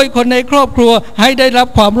ช่วยคนในครอบครัวให้ได้รับ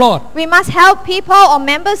ความรอด We must help people or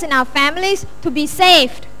members in our families to be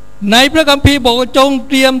saved. ในพระคัมภีร์บอกว่าจงเ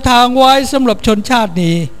ตรียมทางไว้สำหรับชนชาติ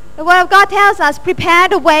นี้ The word of God tells us, prepare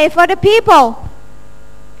the way for the people.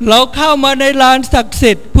 เราเข้ามาในลานศักดิ์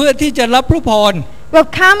สิทธิ์เพื่อที่จะรับพระพร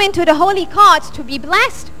We've come into the holy courts to be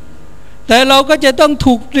blessed. แต่เราก็จะต้อง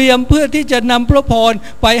ถูกเตรียมเพื่อที่จะนำพระพร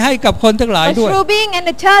ไปให้กับคนทั้งหลาย But ด้วย through being in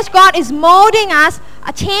the church, God is molding us,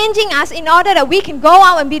 changing us in order that we can go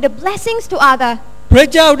out and be the blessings to others. พระ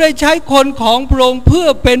เจ้าได้ใช้คนของพระองค์เพื่อ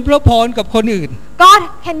เป็นพระพรกับคนอื่น God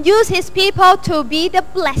can use His people to be the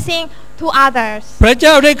blessing to others. พระเจ้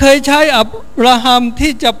าได้เคยใช้อับราฮัม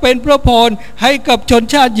ที่จะเป็นพระพรให้กับชน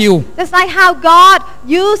ชาติยิว Just like how God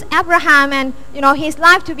used Abraham and his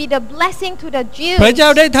life to be the blessing to the Jews. พระเจ้า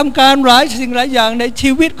ได้ทำการหลายสิ่งหลายอย่างใน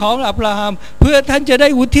ชีวิตของอับราฮัมเพื่อท่านจะได้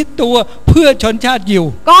อุทิศตัวเพื่อชนชาติยิว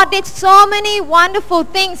God did so many wonderful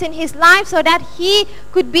things in his life so that he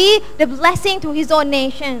could be the blessing to his own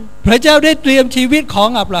nation. พระเจ้าได้เตรียมชีวิตของ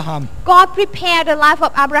อับราฮัม God prepared the life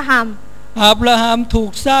of Abraham. อับราฮัมถู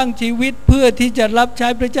กสร้างชีวิตเพื่อที่จะรับใช้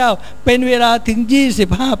พระเจ้าเป็นเวลาถึง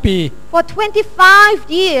25 ปี For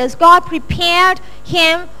 25 years, God prepared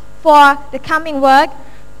him for the coming work.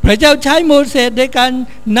 พระเจ้าใช้โมเสสในการ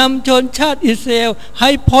นำชนชาติอิสราเอลให้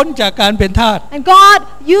พ้นจากการเป็นทาส And God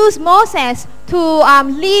used Moses to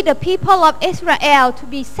lead the people of Israel to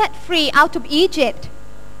be set free out of Egypt.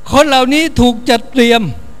 คนเหล่านี้ถูกจัดเตรียม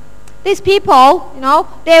These people,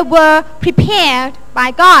 they were prepared by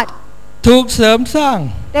God. ถูกเสริมสร้าง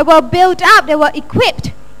They were built up, they were equipped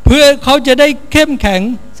เพื่อเขาจะได้เข้มแข็ง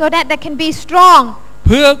so that they can be strong, เ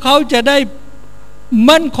พื่อเขาจะได้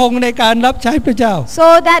มั่นคงในการรับใช้พระเจ้า so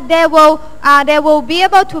that they will be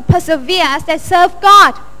able to persevere as they serve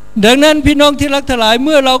God. ดังนั้นพี่น้องที่รักทั้งหลายเ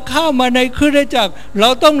มื่อเราเข้ามาในคริสตจักรเรา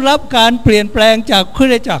ต้องรับการเปลี่ยนแปลงจากคริส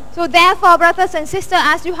ตจักร So therefore, brothers and sisters,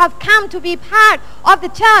 as you have come to be part of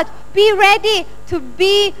the church, be ready to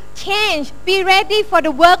be changed. Be ready for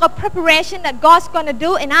the work of preparation that God's going to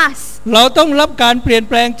do in us. เราต้องรับการเปลี่ยน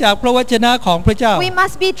แปลงจากพระวจนะของพระเจ้า We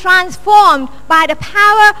must be transformed by the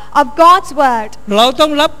power of God's word. เราต้อ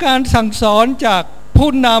งรับการสั่งสอนจากผู้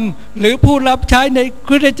นำหรือผู้รับใช้ในค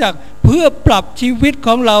ริสตจักรเพื่อปรับชีวิตข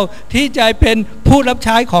องเราที่จะเป็นผู้รับใ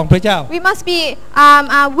ช้ของพระเจ้า We must be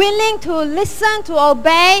willing to listen, to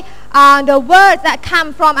obey the words that come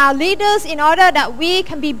from our leaders in order that we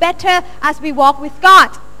can be better as we walk with God.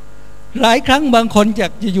 หลายครั้งบางคนอยา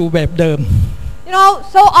กจะอยู่แบบเดิม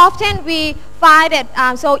So often we find it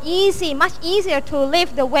so easy, much easier to live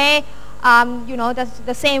the way,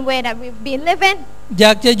 the same way that we've been living. อย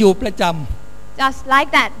ากจะอยู่ประจ Just like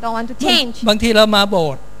that, don't want to ำ change. บางทีเรามาโบ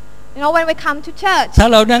สถ์ When we come to church, ถ้า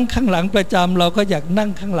เรานั่งข้างหลังประจำเราก็อยากนั่ง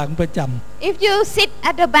ข้างหลังประจำ if you sit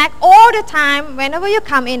at the back all the time, whenever you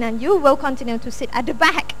come in, and you will continue to sit at the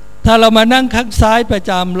back. ถ้าเรามานั่งข้างซ้ายประ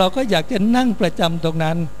จำเราก็อยากจะนั่งประจำตรง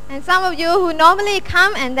นั้น And some of you who normally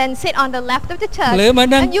come and then sit on the left of the church, หรือมา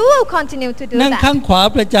นั่ง and you will continue to do นั่งข้าง that. ขวา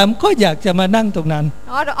ประจำก็อยากจะมานั่งตรงนั้น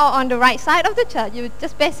Or on the right side of the church, you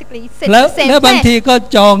just basically sit แล้ว the same แล้วบางที place. ก็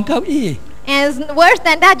จองเก้าอี้ And worse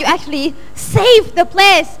than that, you actually save the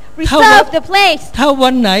place, reserve the place. ถ้าวั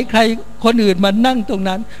นไหนใครคนอื่นมานั่งตรง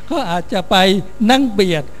นั้นก็อาจจะไปนั่งเ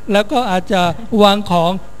บียดแล้วก็อาจจะวางขอ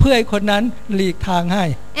งเพื่อให้คนนั้นหลีกทางให้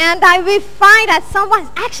And we find that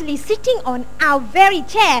someone's actually sitting on our very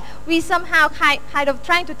chair. We somehow kind of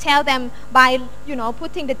trying to tell them by,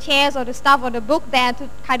 putting the chairs or the stuff or the book there to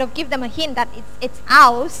kind of give them a hint that it's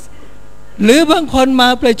ours. หรือบางคนมา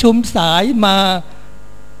ประชุมสายมา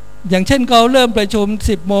อย่างเช่นเขาเริ่มประชุม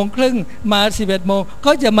 10:30 มา 11:00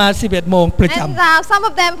 ก็จะมา 11:00 ประจำ And some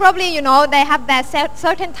of them probably, they have their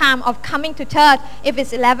certain time of coming to church. If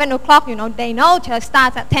it's 11 o'clock, they know church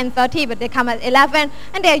starts at 10:30, but they come at 11,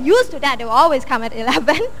 and they're used to that. They will always come at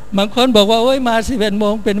 11. บางคนบอกว่าโอ้ยมา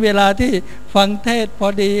 11:00 เป็นเวลาที่ฟังเทศพอ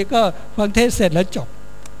ดีก็ฟังเทศเสร็จแล้วจบ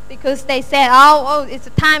Because they said, oh, it's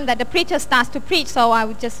the time that the preacher starts to preach, so I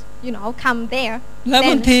would just, come there. แล้ว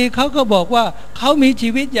บางทีเขาก็บอกว่าเขามีชี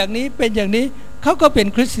วิตอย่างนี้เป็นอย่างนี้เขาก็เป็น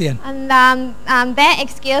คริสเตียน And their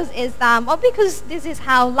excuse is, because this is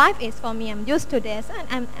how life is for me. I'm used to this,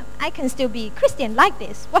 and I can still be Christian like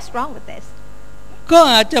this. What's wrong with this? ก็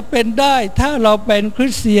อาจจะเป็นได้ถ้าเราเป็นคริ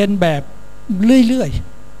สเตียนแบบเรื่อย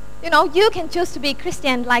ๆ You can choose to be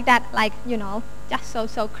Christian like that, like, just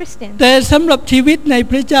so Christian. แต่สำหรับชีวิตใน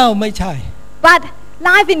พระเจ้าไม่ใช่ But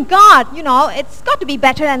life in God, it's got to be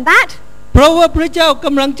better than that. เพราะว่าพระเจ้าก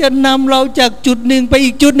ำลังจะนำเราจากจุดหนึ่งไป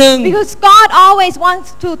อีกจุดหนึ่ง Because God always wants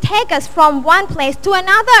to take us from one place to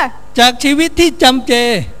another. จากชีวิตที่จำเจ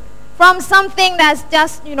From something that's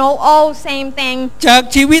just, all same thing. จาก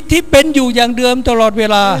ชีวิตที่เป็นอยู่อย่างเดิมตลอดเว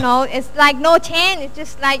ลา It's like no change. It's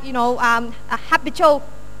just like, a habitual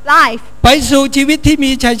life. ไปสู่ชีวิตที่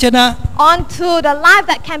มีชัยชนะ Onto the life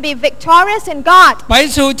that can be victorious in God. ไป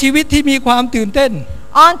สู่ชีวิตที่มีความตื่นเต้น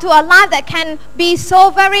onto a life that can be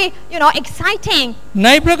so very, exciting. ใน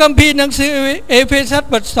พระคัมภีร์หนังสือเอเฟซัส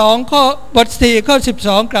บท2ข้อบท4ข้อ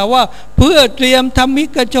12กล่าวว่าเพื่อเตรียมธรรมิ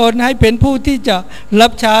กชนให้เป็นผู้ที่จะรั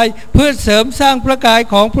บใช้เพื่อเสริมสร้างพระกาย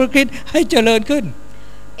ของพระคริสต์ให้เจริญขึ้น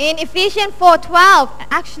In Ephesians 4:12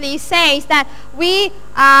 actually says that we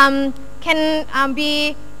can be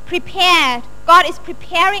prepared. God is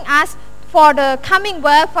preparing us for the coming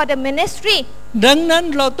work, for the ministry. ดังนั้น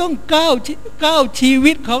เราต้องก้าวชี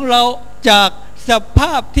วิตของเราจากสภ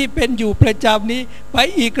าพที่เป็นอยู่ประจำนี้ไป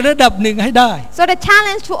อีกระดับหนึ่งให้ได้ So the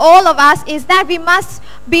challenge to all of us is that we must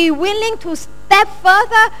be willing to step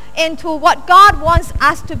further into what God wants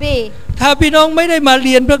us to be. ถ้าพี่น้องไม่ได้มาเ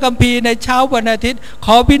รียนพระคัมภีร์ในเช้าวันอาทิตย์ข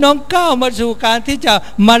อพี่น้องก้าวมาสู่การที่จะ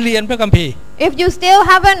มาเรียนพระคัมภีร์ If you still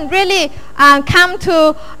haven't really come to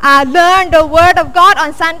learn the Word of God on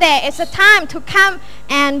Sunday, it's a time to come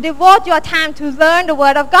and devote your time to learn the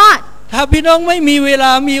Word of God. ถ้าพี่น้องไม่มีเวล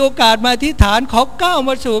ามีโอกาสมาอธิษฐานขอก้าวม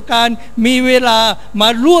าสู่การมีเวลามา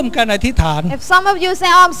ร่วมกันอธิษฐาน If some of you say,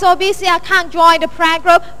 "Oh, I'm so busy, I can't join the prayer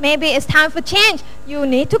group," maybe it's time for change. You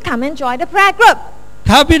need to come and join the prayer group.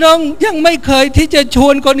 ถ้าพี่น้องยังไม่เคยที่จะชว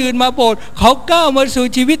นคนอื่นมาโบสถ์เขาก้าวมาสู่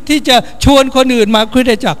ชีวิตที่จะชวนคนอื่นมาคริส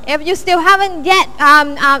ตจักร If you still haven't yet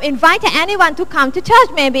invited anyone to come to church,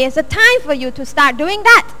 maybe it's a time for you to start doing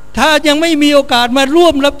that. ถ้ายังไม่มีโอกาสมาร่ว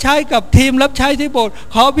มรับใช้กับทีมรับใช้ที่โบสถ์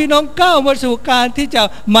ขอพี่น้องก้าวมาสู่การที่จะ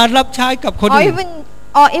มารับใช้กับคนอื่น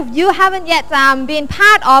Or if you haven't yet been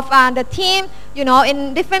part of the team, in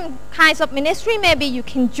different kinds of ministry, maybe you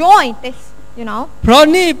can join this. เพราะ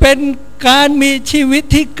นี่เป็นการมีชีวิต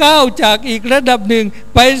ที่ก้าวจากอีกระดับหนึ่ง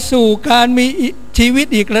ไปสู่การมีชีวิต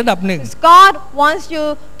อีกระดับหนึ่ง God wants you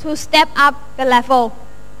to step up the level.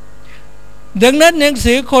 ดังนั้นหนัง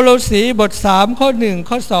สือโคโลสีบท3ข้อ1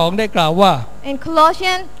ข้อ2ได้กล่าวว่า In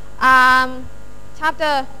Colossians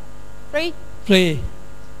chapter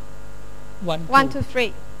 1 to 3.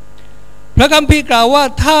 พระคัมภีร์กล่าวว่า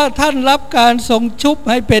ถ้าท่านรับการทรงชุบ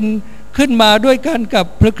ให้เป็นขึ้นมาด้วยกันกับ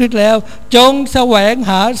พระคริสต์แล้วจงแสวง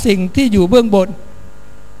หาสิ่งที่อยู่เบื้องบน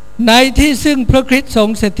ในที่ซึ่งพระคริสต์ทรง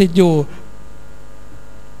สถิตอยู่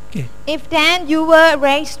If then you were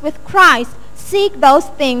raised with Christ, seek those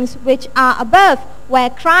things which are above, where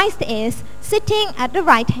Christ is sitting at the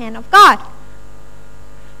right hand of God.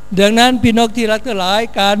 ดังนั้นพี่น้องที่รักทั้งหลาย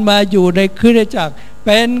การมาอยู่ในคริสตจักรเ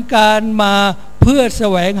ป็นการมาเพื่อแส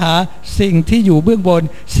วงหาสิ่งที่อยู่เบื้องบน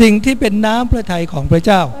สิ่งที่เป็นน้ำพระทัยของพระเ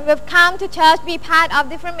จ้า When we've come to church, be part of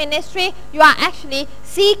different ministry, you are actually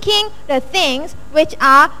seeking the things which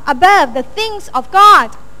are above, the things of God.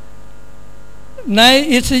 ใน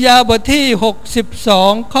อิสยาห์บทที่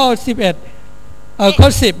62ข้อ11ข้อ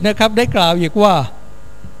10นะครับได้กล่าวอีกว่า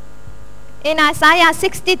In Isaiah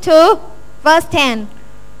 62 verse 10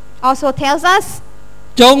 also tells us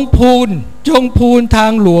จงพูนทา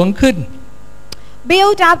งหลวงขึ้น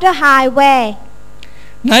build up the highway.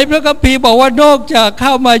 ในพระคัมภีร์บอกว่านอกจากเข้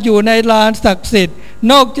ามาอยู่ในลานศักดิ์สิทธิ์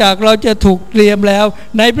นอกจากเราจะถูกเตรียมแล้ว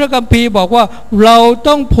ในพระคัมภีร์บอกว่าเรา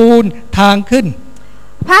ต้องพูนทางขึ้น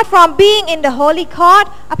Apart from being in the holy court,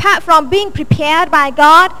 apart from being prepared by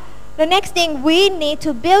God, the next thing we need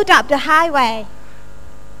to build up the highway.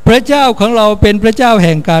 พระเจ้าของเราเป็นพระเจ้าแ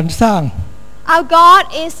ห่งการสร้าง Our God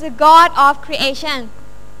is the God of creation.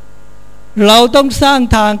 เราต้องสร้าง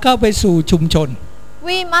ทางเข้าไปสู่ชุมชน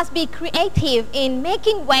We must be creative in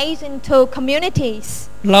making ways into communities.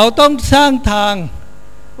 เราต้องสร้างทาง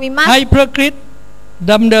We ให้ must พระคริสต์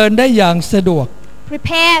ดำเนินได้อย่างสะดวก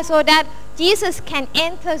prepare so that Jesus can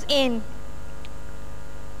enter in.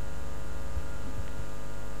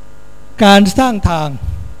 การสร้างทาง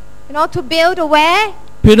To build a way.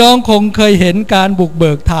 พี่น้องคงเคยเห็นการบุกเ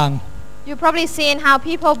บิกทาง You've probably seen how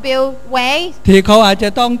people build ways. ที่เขาอาจจะ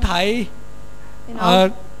ต้องไถ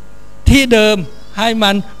ที่เดิมให้มั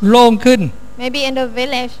นโล่งขึ้น Maybe in the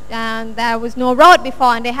village there was no road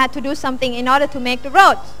before and they had to do something in order to make the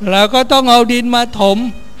road. แล้วก็ต้องเอาดินมาถม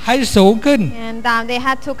ให้สูงขึ้น And they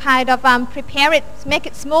had to kind of prepare it, make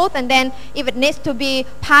it smooth, and then if it needs to be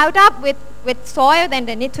piled up with soil, then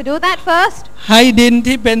they need to do that first. ให้ดิน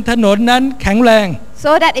ที่เป็นถนนนั้นแข็งแรง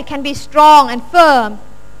So that it can be strong and firm.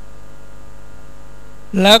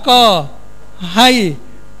 แล้วก็ให้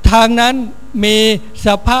ทางนั้นมีส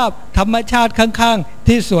ภาพธรรมชาติข้างๆ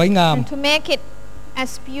ที่สวยงาม And to make it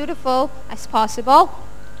as beautiful as possible.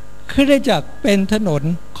 คริสตจักรเป็นถนน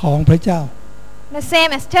ของพระเจ้า The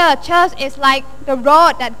same as church. Church is like the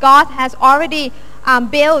road that God has already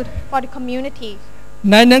built for the community.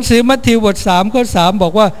 ในหนังสือมัทธิวบท3ข้อ3บอ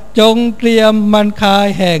กว่าจงเตรียมมันคาย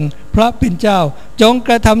แห่งพระเป็นเจ้าจงก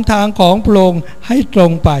ระทำทางของพระองค์ให้ตร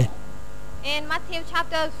งไป In Matthew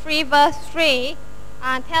chapter 3 verse 3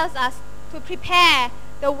 tells us to prepare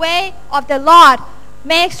the way of the Lord,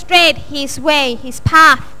 make straight His way, His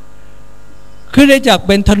path. คริสตจักรเ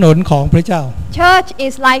ป็นถนนของพระเจ้า Church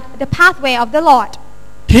is like the pathway of the Lord.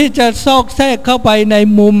 ที่จะซอกแซกเข้าไปใน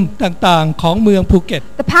มุมต่างๆของเมืองภูเก็ต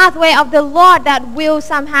The pathway of the Lord that will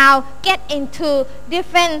somehow get into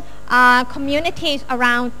different communities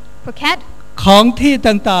around Phuket ของที่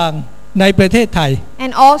ต่างๆในประเทศไทย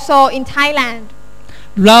and also in Thailand.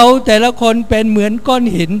 เราแต่ละคนเป็นเหมือนก้อน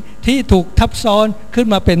หินที่ถูกทับซ้อนขึ้น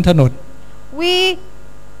มาเป็นถนน We,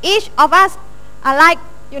 each of us are like,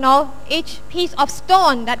 each piece of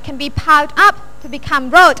stone that can be piled up to become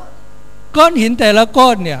road. ก้อนหินแต่ละก้อ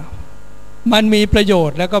นเนี่ยมันมีประโยช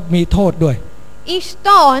น์แล้วก็มีโทษด้วย Each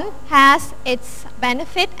stone has its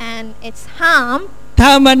benefit and its harm. ถ้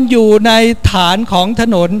ามันอยู่ในฐานของถ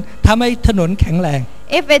นนทำให้ถนนแข็งแรง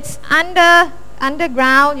If it's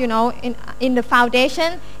underground, in the foundation,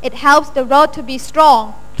 it helps the road to be strong.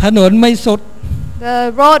 ถนนไม่สุด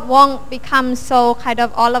The road won't become so kind of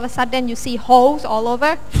all of a sudden you see holes all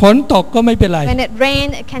over. ฝนตกก็ไม่เป็นไร When it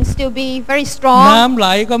rains, it can still be very strong. น้ำไหล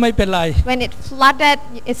ก็ไม่เป็นไร When it flooded,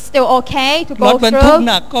 it's still okay to รถ go บรรทุก through.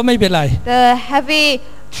 หนักก็ไม่เป็นไร The heavy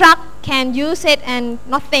truck can use it and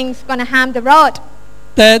nothing's gonna harm the road.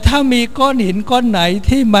 แต่ถ้ามีก้อนหินก้อนไหน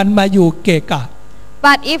ที่มันมาอยู่เกะกะ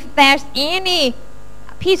But if there's any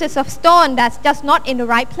pieces of stone that's just not in the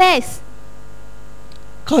right place,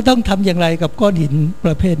 เขาต้องทำอย่างไรกับก้อนหินป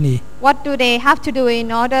ระเภทนี้ what do they have to do in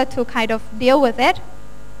order to kind of deal with it?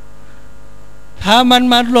 ถ้ามัน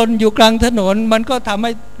มาหล่นอยู่กลางถนนมันก็ทำใ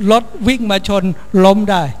ห้รถวิ่งมาชนล้ม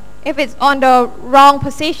ได้ If it's on the wrong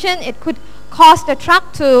position, it could cause the truck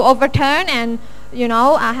to overturn and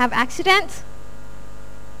have accidents.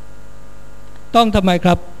 ต้องทำไมค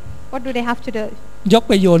รับ What do they have to do? ยกไ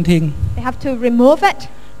ปโยนทิ้ง They have to remove it.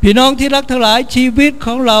 พี่น้องที่รักทั้งหลายชีวิตข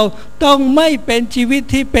องเราต้องไม่เป็นชีวิต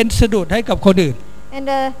ที่เป็นสะดุดให้กับคนอื่น In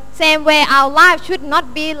the same way, our life should not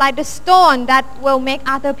be like the stone that will make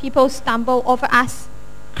other people stumble over us.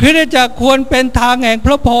 คริสตจักรควรเป็นทางแห่งพ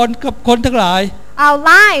ระพรกับคนทั้งหลาย Our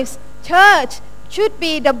lives, church, should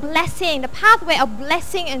be the blessing, the pathway of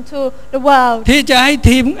blessing into the world. ที่จะให้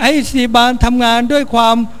ทีมให้สีบานทำงานด้วยควา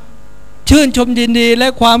มชื่นชมยินดีและ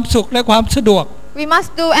ความสุขและความสะดวก We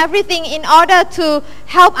must do everything in order to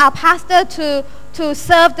help our pastor to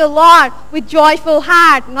serve the Lord with joyful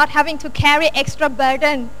heart, not having to carry extra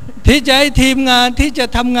burden. ที่จะให้ทีมงานที่จะ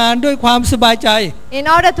ทำงานด้วยความสบายใจ In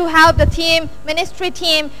order to help the ministry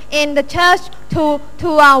team in the church to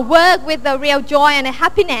work with the real joy and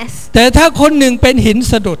happiness. แต่ถ้าคนหนึ่งเป็นหิน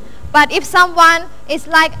สะดุด But if someone is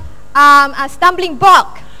like a stumbling block,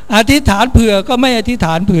 อธิษฐานเผื่อก็ไม่อธิษฐ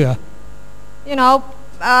านเผื่อ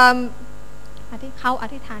เขาอ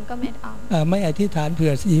ธิษฐานก็ไม่เอา ไม่อธิษฐานเผื่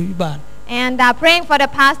อสีวิบาล And praying for the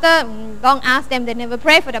pastor, don't ask them, they never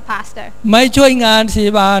pray for the pastor. ไม่ช่วยงานสี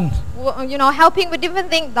บาน Helping with different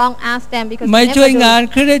things, don't ask them because ไม่ they ช่วย never งาน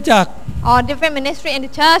do. คริสตจักร Or different ministry in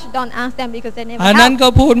the church, don't ask them because they never อันนั้น help. ก็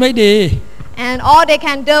พูดไม่ดี And all they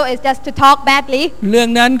can do is just to talk badly. เรื่อง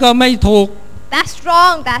นั้นก็ไม่ถูก That's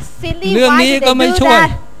wrong, that's silly, เรื่อง why นี้ did ก็ they ไม่ do ช่วย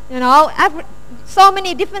that? So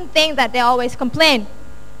many different things that they always complain.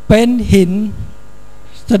 เป็นหิน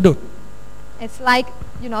สะดุด It's like,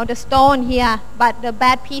 the stone here, but the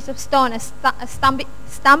bad piece of stone, a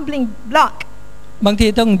stumbling block. บางที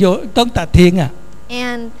ต้องตัดทิ้งอ่ะ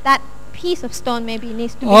And that piece of stone maybe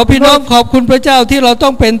needs to พี่ be น้อง removed. ขอบคุณพระเจ้าที่เราต้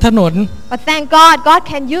องเป็นถนน But thank God, God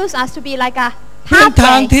can use us to be like a เป็นท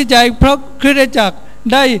าง pathway. ที่ใจพระคริสตจักร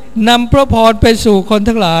ได้นำพระพรไปสู่คน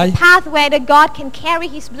ทั้งหลาย Pathway that God can carry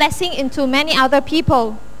His blessing into many other people.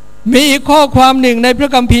 มีอีกข้อความหนึ่งในพระ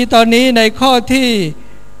คัมภีร์ตอนนี้ในข้อที่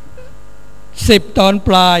10ตอนป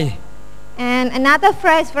ลาย And another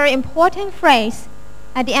phrase, very important phrase,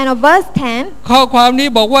 at the end of verse 10, ข้อความนี้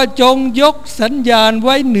บอกว่าจงยกสัญญาณไ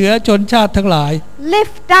ว้เหนือชนชาติทั้งหลาย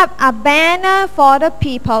lift up a banner for the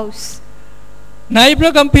peoples. ในพร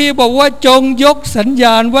ะคัมภีร์บอกว่าจงยกสัญญ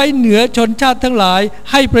าณไว้เหนือชนชาติทั้งหลาย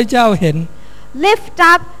ให้พระเจ้าเห็น Lift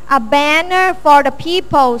up a banner for the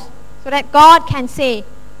peoples so that God can see.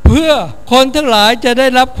 เพื่อคนทั้งหลายจะได้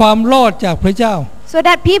รับความรอดจากพระเจ้า So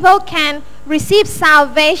that people can receive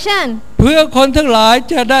salvation. เพื่อคนทั้งหลาย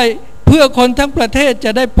จะได้เพื่อคนทั้งประเทศจ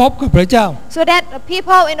ะได้พบกับพระเจ้า So that the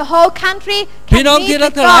people in the whole country พี่ can น้อง meet ที่รั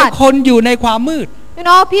ก with ทั้งหลาย God. คนอยู่ในความมืด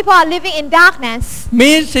People are living in darkness.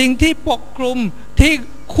 มีสิ่งที่ปกคลุมที่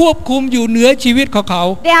ควบคุมอยู่เหนือชีวิตของเขา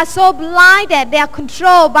They are so blinded, they are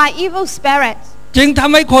controlled by evil spirits. จึงท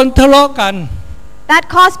ำให้คนทะเลาะกัน That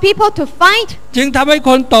cause people to fight, จึงทำให้ค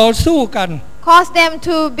นต่อสู้กัน cause them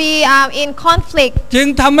to be in conflict, จึง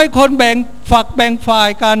ทำให้คนแบ่งฝักแบ่งฝ่าย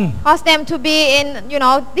กัน cause them to be in,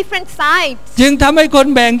 different sides, จึงทำให้คน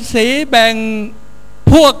แบ่งสีแบ่งพ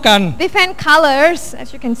พวกกัน different colors, as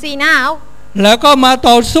you can see now, แล้วก็มา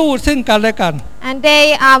ต่อสู้ซึ่งกันและกัน and they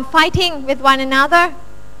are fighting with one another.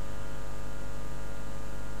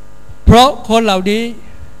 เพราะคนเหล่านี้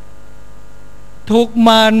ถูก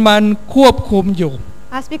มันควบคุมอยู่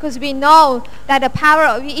That's because we know that the power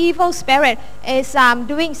of the evil spirit is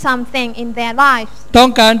doing something in their lives. ต้อ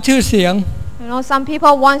งการชื่อเสียง You know, some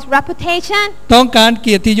people want reputation, ต้องการเ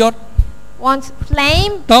กียรติยศ wants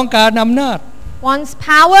fame, ต้องการอำนาจ wants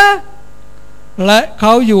power, และเข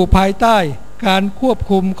าอยู่ภายใต้การควบ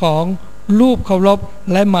คุมของรูปเคารพ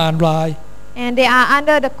และมารร้าย and they are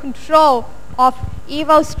under the control of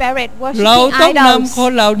evil spirit เรา worshiping ต้องนำ idols. ค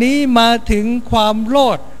นเหล่านี้มาถึงความรอ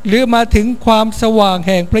ดหรือมาถึงความสว่างแ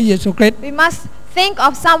ห่งพระเยซูคริสต์ We must think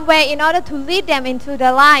of some way in order to lead them into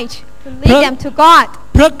the light, to lead them to God,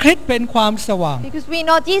 พระคริสต์เป็นความสว่าง because we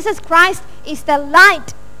know Jesus Christ is the light.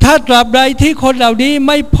 ถ้าตราบใดที่คนเหล่านี้ไ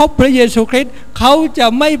ม่พบพระเยซูคริสต์เขาจะ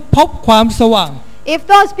ไม่พบความสว่าง If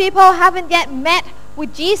those people haven't yet met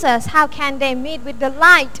with Jesus, how can they meet with the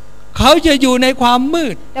light? เขาจะอยู่ในความมื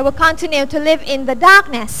ด They will continue to live in the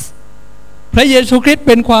darkness. พระเยซูคริสต์เ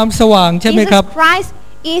ป็นความสว่างใช่ไหมครับ Jesus Christ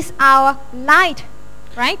is our light,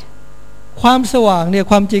 right? ความสว่างเนี่ย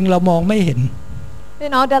ความจริงเรามองไม่เห็น You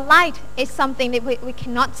know, the light is something that we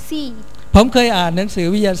cannot see. ผมเคยอ่านหนังสือ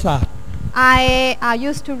วิทยาศาสตร์ I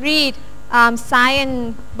used to read science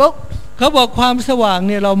books, เขาบอกความสว่างเ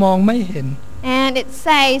นี่ยเรามองไม่เห็น and it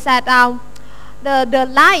says that the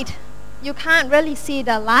light, you can't really see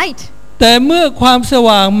the light. แต่เมื่อความส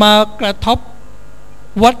ว่างมากระทบ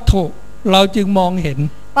วัตถุเราจึงมองเห็น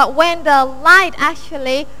But when the light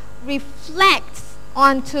actually reflects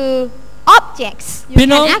onto objects, you พี่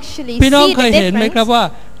น้อง can actually พี่น้อง see เคย the เห็นไหมครับ difference. ว่า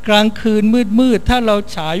กลางคืนมืดถ้าเรา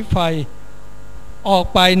ฉายไฟออก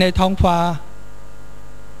ไปในท้องฟ้า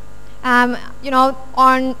You know,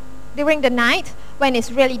 during the night when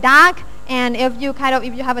it's really dark, and if you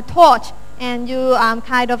have a torch and you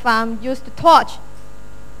use the torch,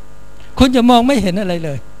 คุณจะมองไม่เห็นอะไรเล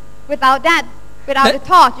ย without the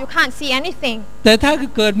torch, you can't see anything. แต่ถ้า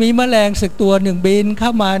เกิดมีแมลงสักตัวหนึ่งบินเข้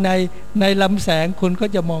ามาในลำแสงคุณก็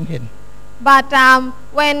จะมองเห็น But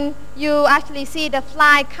when you actually see the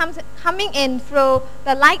fly coming in through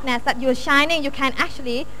the lightness that you're shining, you can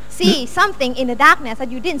actually see something in the darkness that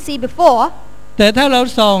you didn't see before. แต่ถ้าเรา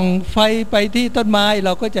ส่องไฟไปที่ต้นไม้เร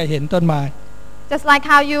าก็จะเห็นต้นไม้ Just like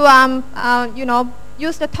how you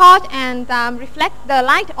use the torch and reflect the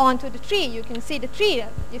light onto the tree, you can see the tree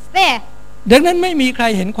is there. ดังนั้นไม่มีใคร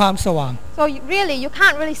เห็นความสว่าง So you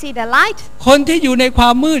can't really see the light. คนที่อยู่ในควา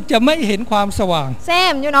มมืดจะไม่เห็นความสว่าง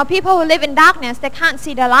Same, people who live in darkness, they can't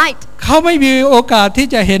see the light. เขาไม่มีโอกาสที่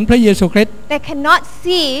จะเห็นพระเยซูคริสต์ They cannot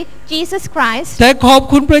see Jesus Christ. แต่ขอบ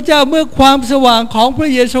คุณพระเจ้าเมื่อความสว่างของพระ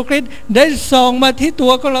เยซูคริสต์ได้ส่องมาที่ตั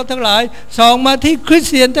วของเราทั้งหลายส่องมาที่คริส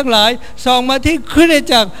เตียนทั้งหลายส่องมาที่คริสต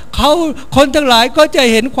จักรเขาคนทั้งหลายก็จะ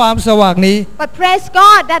เห็นความสว่างนี้ But praise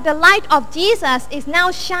God that the light of Jesus is now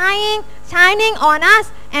shining on us,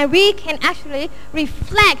 and we can actually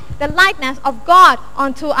reflect the lightness of God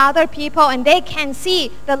onto other people, and they can see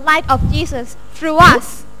the light of Jesus through us.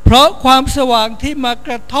 เพราะความสว่างที่มาก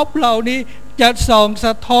ระทบเรานี้จะส่องส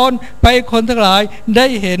ะท้อนไปคนทั้งหลายได้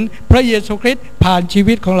เห็นพระเยซูคริสต์ผ่านชี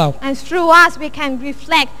วิตของเรา And through us we can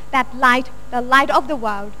reflect that light, the light of the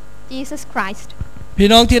world, Jesus Christ. พี่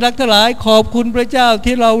น้องที่รักทั้งหลายขอบคุณพระเจ้า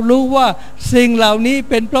ที่เรารู้ว่าสิ่งเหล่านี้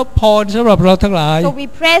เป็นพระพรสำหรับเราทั้งหลาย So we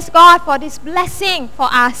praise God for this blessing for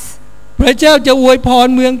us. พระเจ้าจะอวยพร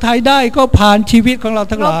เมืองไทยได้ก็ผ่านชีวิตของเรา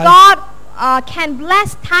ทั้งหลาย God can bless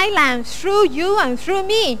Thailand through you and through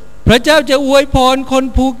me. พระเจ้าจะอวยพรคน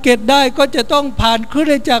ภูเก็ตได้ก็จะต้องผ่านคริส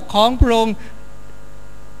ตจักรของพระองค์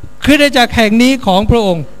คริสตจักรแห่งนี้ของพระอ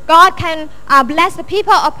งค์ God can bless the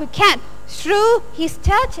people of Phuket through His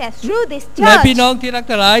churches, through this และ church. พี่น้องที่รัก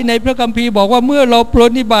ทั้งหลายในพระคัมภีร์บอกว่าเมื่อเราปร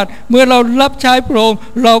นนิบัติเมื่อเรารับใช้พระองค์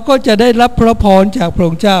เราก็จะได้รับพระพรจากพระอ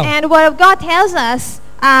งค์เจ้า And the Word of God tells us,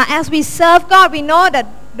 as we serve God, we know that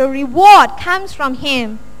the reward comes from Him.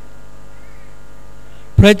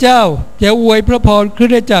 พระเจ้าจะอวยพระพรคริ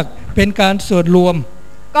สตจักรเป็นการส่วนรวม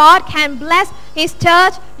God can bless His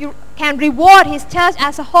church. You can reward His church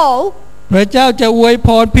as a whole. พระเจ้าจะอวยพ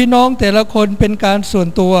รพี่น้องแต่ละคนเป็นการส่วน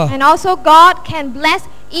ตัว And also God can bless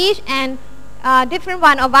each and different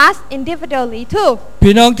one of us individually too.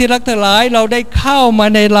 พี่น้องที่รักทั้งหลายเราได้เข้ามา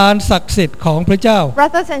ในลานศักดิ์สิทธิ์ของพระเจ้า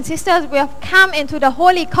Brothers and sisters, we have come into the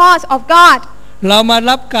holy cause of God. เรามา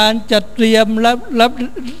รับการจัดเตรียมและ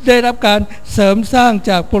ได้รับการเสริมสร้าง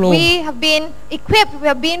จากพระองค์ We have been equipped, we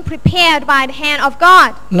have been prepared by the hand of God.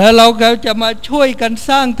 และเราก็จะมาช่วยกัน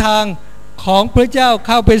สร้างทาง ของพระเจ้าเ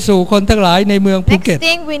ข้าไปสู่คนทั้งหลายในเมืองภูเก็ต Next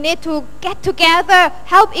thing we need to get together,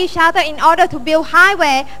 help each other in order to build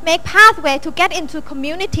highway, make pathway to get into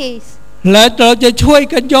communities. และเราจะช่วย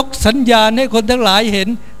กันยกสัญญาณให้คนทั้งหลายเห็น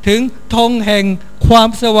ถึงธงแห่งความ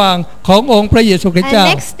สว่างขององค์พระเยซูคริสต์ And เจ้า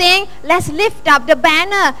next thing, let's lift up the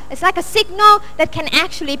banner. It's like a signal that can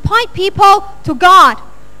actually point people to God.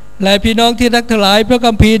 และพี่น้องที่รักทั้งหลายพระ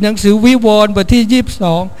คัมภีร์หนังสือวิวรณ์บทที่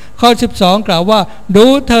22ข้อ12กล่าวว่าดู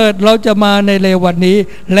เถิดเราจะมาในเร็ววันนี้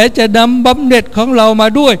และจะนำบำเหน็จของเรามา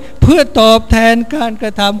ด้วยเพื่อตอบแทนการกร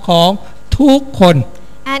ะทำของทุกคน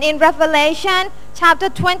And in Revelation chapter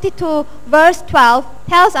 22 verse 12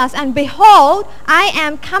 tells us, and behold, I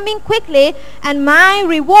am coming quickly, and my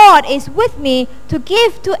reward is with me to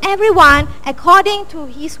give to everyone according to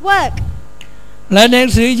his work. และในหนั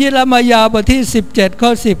งสือเยเรมียาบทที่17ข้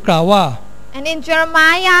อ10กล่าวว่า And in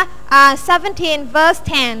Jeremiah 17 verse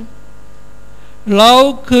 10, เรา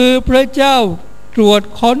คือพระเจ้าตรวจ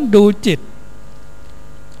ค้นดูจิต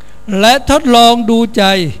และทดลองดูใจ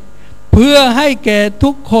เพื่อให้แก่ทุ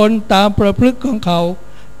กคนตามประพฤติของเขา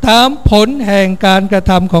ตามผลแห่งการกระ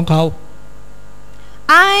ทำของเขา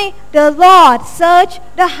I, the Lord, search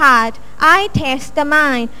the heart, I test the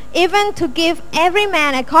mind, even to give every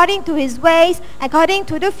man according to his ways, according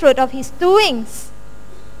to the fruit of his doings.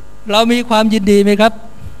 เรามีความยินดีไหมครับ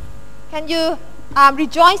Can you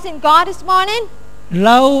rejoice in God this morning? เ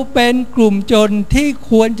ราเป็นกลุ่มชนที่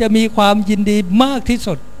ควรจะมีความยินดีมากที่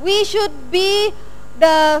สุด We should be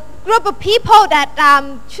the group of people that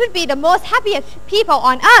should be the most happiest people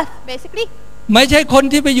on earth, basically. ไม่ใช่คน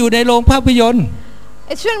ที่ไปอยู่ในโรงภาพยนตร์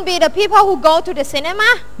It shouldn't be the people who go to the cinema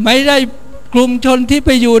ไม่ได้กลุ่มชนที่ไป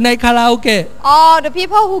อยู่ในคาราโอเกะ or the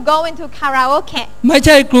people who go into karaoke ไม่ใ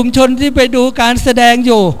ช่กลุ่มชนที่ไปดูการแสดงอ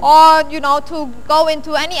ยู่ or to go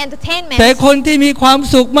into any entertainment. แต่คนที่มีความ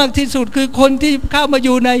สุขมากที่สุดคือคนที่เข้ามาอ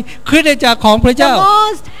ยู่ในคริสตจักรของพระ The เจ้า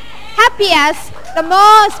most happiest, the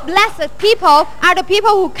most blessed people are the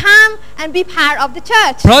people who come and be part of the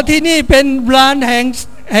church. เพราะที่นี่เป็นลานแ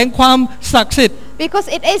ห่งความศักดิ์สิทธิ์ Because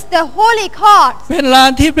it is the holy court. เป็นลา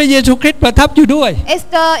นที่พระเยซูคริสต์ประทับอยู่ด้วย It's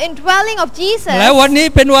the indwelling of Jesus. และวันนี้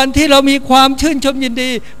เป็นวันที่เรามีความชื่นชมยิน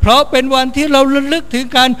ดีเพราะเป็นวันที่เราระลึกถึง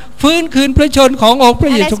การฟื้นคืนพระชนขององค์พร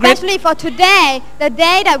ะเย And ซูคริสต์ especially for today, the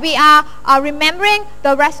day that we are remembering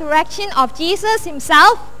the resurrection of Jesus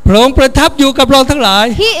himself. พระองค์ประทับอยู่กับเราทั้งหลาย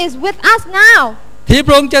He is with us now. ที่พ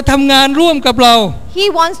ระองค์จะทำงานร่วมกับเรา He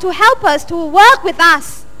wants to help us to work with us,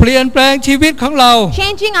 เปลี่ยนแปลงชีวิตของเรา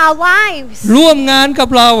changing our lives, ร่วมงานกับ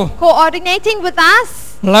เรา coordinating with us,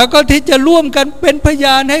 แล้วก็ที่จะร่วมกันเป็นพย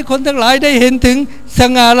านให้คนทั้งหลายได้เห็นถึงส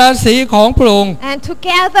ง่าราศีของพระองค์ and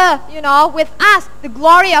together, with us, the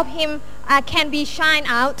glory of Him can be shine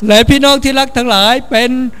out. และพี่น้องที่รักทั้งหลายเป็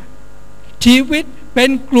นชีวิตเป็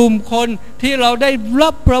นกลุ่มคนที่เราได้รั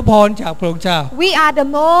บพระพรจากพระองค์เจ้า We are the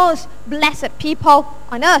most blessed people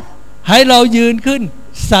on earth. ให้เรายืนขึ้น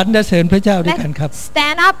สรรเสริญพระเจ้าด้วยกันครับ Let's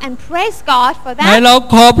stand up and praise God for ให้ that. เรา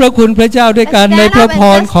ขอบพระคุณพระเจ้าด้วยกันในพระพ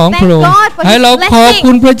รของพระองค์ให้เราขอบ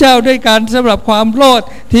คุณพระเจ้าด้วยกันสำหรับความรอด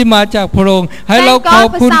ที่มาจากพระองค์ให้เราขอบ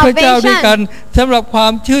คุณพระเจ้าด้วยกันสำหรับควา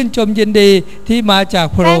มชื่นชมยินดีที่มาจาก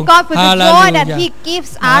พระอง Thank ค์ God for the ฮาเล joy ลู that ยา He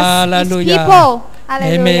gives us, ฮาเล His ลูยา people. เ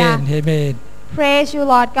อเมน Hallelujah. เอเมน Praise you,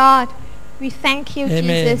 Lord God. We thank you,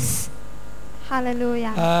 Amen. Jesus.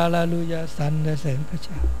 Hallelujah. ฮาเลลูยาสรรเสริญพระเ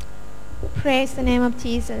จ้า Praise the name of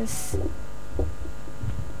Jesus.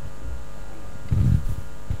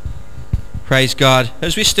 Praise God.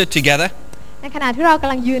 As we stood together, ในขณะที่เราก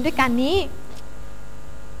ำลังยืนด้วยกันนี้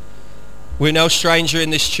we're no stranger in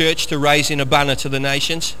this church to raising a banner to the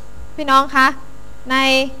nations. พี่น้องคะใน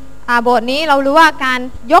โบสถ์นี้เรารู้ว่าการ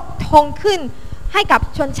ยกธงขึ้นให้กับ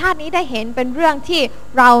ชนชาตินี้ได้เห็นเป็นเรื่องที่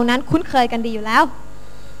เรานั้นคุ้นเคยกันดีอยู่แล้ว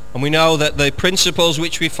And we know that the principles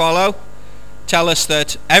which we follow tell us that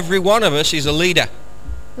every one of us is a leader.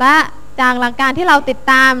 และจากหลักการที่เราติด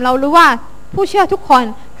ตามเรารู้ว่าผู้เชื่อทุกคน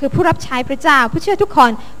คือผู้รับใช้พระเจ้าผู้เชื่อทุกค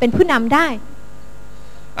นเป็นผู้นำได้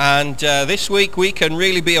And this week we can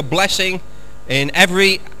really be a blessing in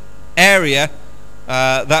every area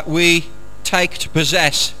that we take to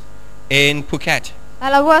possess in Phuket. และ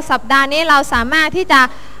เราว่าสัปดาห์นี้เราสามารถที่จะ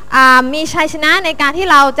มีชัยชนะในการที่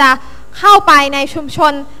เราจะเข้าไปในชุมช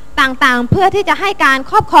นต่างๆเพื่อที่จะให้การ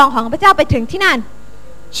ครอบครองของพระเจ้าไปถึงที่นั่น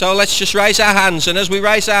So let's just raise our hands, and as we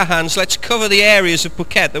raise our hands, let's cover the areas of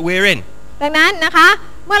Phuket that we're in. ดังนั้นนะคะ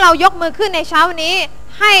เมื่อเรายกมือขึ้นในเช้าวันนี้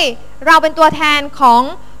ให้เราเป็นตัวแทนของ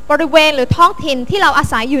บริเวณหรือท้องถิ่นที่เราอา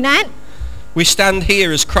ศัยอยู่นั้น We stand here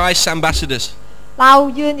as Christ's ambassadors. เรา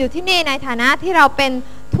ยืนอยู่ที่นี่ในฐานะที่เราเป็น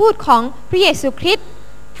ทูตของพระเยซูคริสต์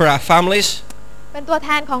For our families, เป็นตัวแท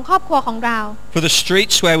นของครอบครัวของเรา for the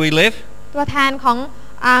streets where we live, ตัวแทนของ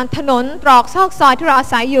ถนนตรอกซอกซอยที่เราอา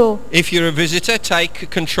ศัยอยู่ If you're a visitor, take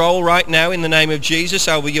control right now in the name of Jesus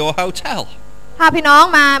over your hotel. ถ้าพี่น้อง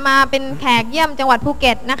มาเป็นแขกเยี่ยมจังหวัดภูเ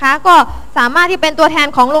ก็ตนะคะก็สามารถที่เป็นตัวแทน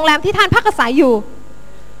ของโรงแรมที่ท่านพักอาศัยอยู่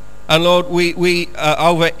And Lord, we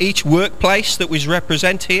over each workplace that was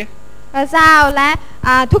represented here, พระเจ้าและ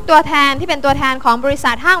ทุกตัวแทนที่เป็นตัวแทนของบริ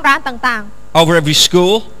ษัทห้างร้านต่าง over every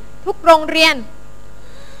school, ๆทุกโรงเรียน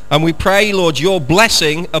and we pray, Lord, your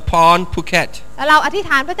blessing upon Phuket, และเราอธิษฐ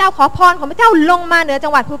านพระเจ้าขอพรของพระเจ้าลงมาเหนือจั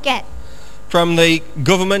งหวัดภูเก็ต from the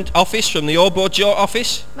government office, from the Obojo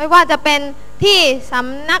office, ไม่ว่าจะเป็นที่ส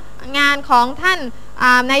ำนักงานของท่าน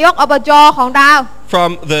นายกอบจของเรา from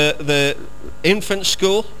the infant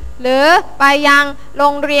school, หรือไปยังโร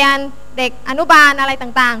งเรียนเด็กอนุบาลอะไร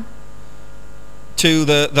ต่าง to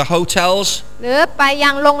the hotels, ๆหรือไปยั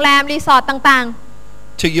งโรงแรมรีสอร์ทต่าง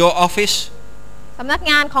to your office, ๆสำนัก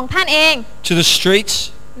งานของท่านเอง to the streets.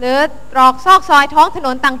 หรือตรอกซอกซอยท้องถน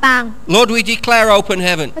นต่าง Lord, we declare open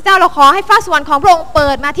heaven, ๆพระเจ้าเราขอให้ฟ้าสวรรค์ของพระองค์เปิ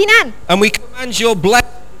ดมาที่นั่น and we command your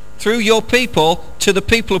blessing through your people to the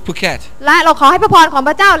people of Phuket. และเราขอให้พระพรของพ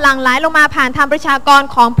ระเจ้าหลั่งไหลลงมาผ่านทางประชากร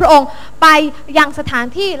ของพระองค์ไปยังสถาน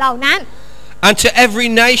ที่เหล่านั้น And to every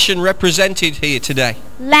nation represented here today.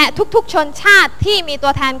 และทุกๆชนชาติที่มีตั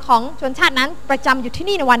วแทนของชนชาตินั้นประจำอยู่ที่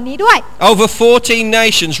นี่ในวันนี้ด้วย Over 14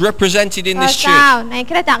 nations represented in พระ this เจ้า church. ใน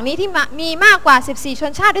คริสตจักรนี้ที่มีมากกว่า14ช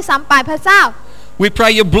นชาติด้วยซ้ำไปพระเจ้า We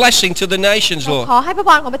pray your blessing to the nations, ข Lord, อให้พระพ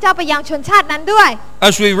รของพระเจ้าไปยังชนชาตินั้นด้วย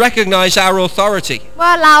as we recognize our authority เมื่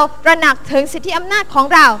อเราตระหนักถึงสิทธิอำนาจของ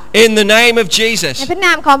เรา in the name of ใน Jesus. พระน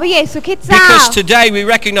ามของพระเยซูคริสต์เจ้า Because today we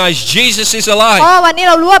recognize Jesus is เพราะ alive. ว่าวันนี้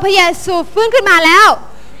เรารู้ว่าพระเยซูฟื้นขึ้นมาแล้ว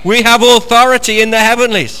We have authority in the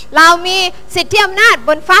heavenlies. เรามีสิทธิอำนาจบ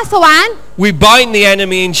นฟ้าสวรรค์ We bind the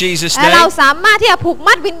enemy in Jesus' และเรา name, สามารถที่จะผูก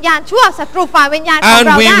มัดวิญญาณชั่วศัตรูฝ่ายวิญญาณของ and เ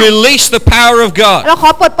รา we ได้ release the power of God. เราขอ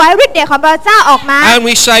ปลดปล่อยฤทธิ์เดชของพระเจ้าออกมา And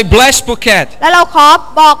we say, bless Phuket, และเราขอ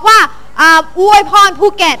บอกว่าอวยพรภู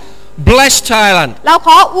เก็ต bless Thailand. เราข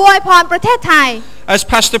ออวยพรประเทศไทย As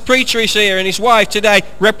Pastor Preacher is here and his wife today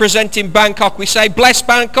representing Bangkok, we say, bless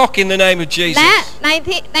Bangkok in the name of และ Jesus. ใน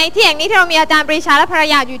ที่แห่งนี้ที่เรามีอาจารย์ปรีชาและภรร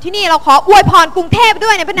ยาอยู่ที่นี่เราขออวยพรกรุงเทพด้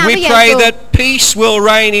วยในพระนามพ We ระเย pray ซู that peace will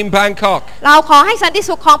reign in Bangkok. เราขอให้สันติ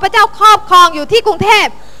สุขของพระเจ้าครอบครองอยู่ที่กรุงเทพ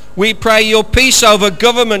We pray your peace over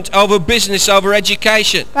government, over business, over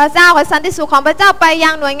education. พระเจ้าขอสันติสุขของพระเจ้าไปยั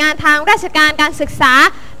งหน่วยงานทางราชการการศึกษา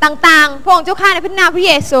ต่างๆพระองค์เจ้าข้าในพระนามพระ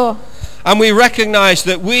เยซู And we recognize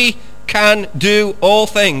that we can do all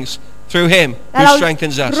things through him และ who เรา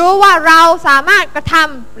strengthens us. รู้ว่าเราสามารถกระท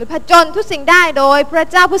ำหรือผจญทุกสิ่งได้โดยพระ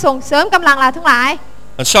เจ้าผู้ทรงเสริมกำลังเราทั้งหลาย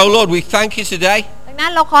And so, Lord, we thank you today ดังนั้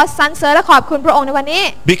นเราขอสรรเสริญและขอบคุณพระองค์ในวันนี้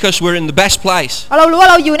because we're in the best place, เพราะเรารู้ว่า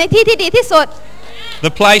เราอยู่ในที่ที่ดีที่สุด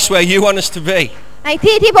the place where you want us to be. ใน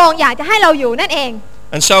ที่ที่พระองค์อยากจะให้เราอยู่นั่นเอง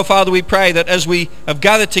And so, Father, we pray that as we have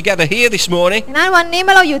gathered together here this morning, ดังนั้นวันนี้เ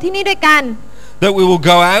มื่อเราอยู่ที่นี่ด้วยกัน that we will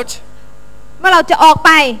go out เมื่อเราจะออกไ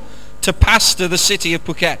ป to pastor the city of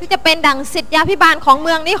Phuket. ที่จะเป็นดั่งศิษยาภิบาลของเ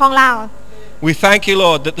มืองนี้ของเรา We thank you,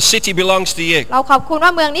 Lord, that the city belongs to you. เราขอบคุณว่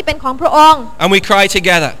าเมืองนี้เป็นของพระองค์ And we cry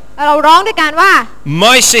together, แล้วเราร้องด้วยกันว่า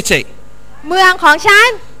my city, เมืองของฉัน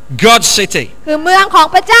God's city. คือเมืองของ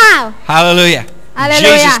พระเจ้า Hallelujah. In Hallelujah.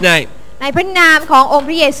 Jesus' name. ในพระนามขององค์พ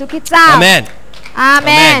ระเยซูคริสต์เจ้า Amen. อาเ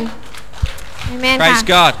มน Amen. อาเมนค่ะ Praise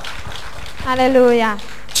God. ฮาเลลูยา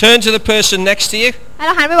Turn to the person next to you, ให้เ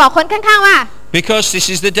ราหันไปบอกคนข้างๆว่า because this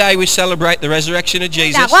is the day we celebrate the resurrection of จาก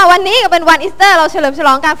Jesus. ว่าวันนี้ก็เป็นวันอีสเตอร์เราเฉลิมฉล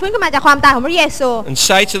องการฟื้นขึ้นมาจากความตายของพระเยซู And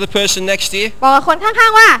say to the person next to you, บอกกับคนข้า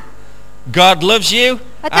งๆว่า God loves you,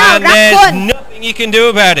 พระเจ้า and รัก there's คุณ nothing you can do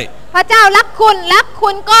about it. พระเจ้ารักคุณและคุ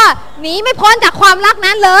ณก็หนีไม่พ้นจากความรัก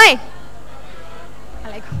นั้นเลยอะ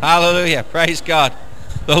ไร Hallelujah. Praise God.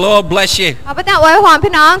 The Lord bless you. ขอพระเจ้าอวยพร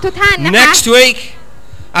พี่น้องทุกท่านนะคะ Next week,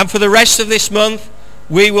 and for the rest of this month,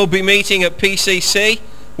 we will be meeting at PCC.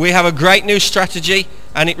 We have a great new strategy,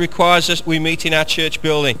 and it requires us we meet in our church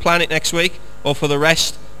building. Plan it next week or for the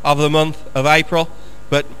rest of the month of April,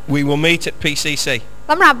 but we will meet at PCC.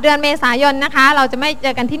 สำหรับเดือนเมษายนนะคะเราจะไม่เจ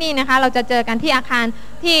อกันที่นี่นะคะเราจะเจอกันที่อาคาร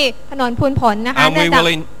ที่ถนนพูนผลนะคะ And เนื่อ we งจาก will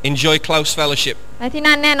enjoy close fellowship. และที่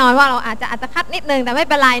นั่นแน่นอนว่าเราอาจจะคัดนิดนึงแต่ไม่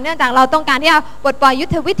เป็นไรเนื่องจากเราต้องการที่จะปลดปล่อยยุท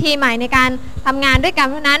ธวิธีใหม่ในการทำงานด้วยกัน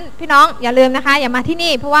เพราะนั้นพี่น้องอย่าลืมนะคะอย่ามาที่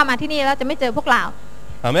นี่เพราะว่ามาที่นี่แล้วจะไม่เจอพวกเรา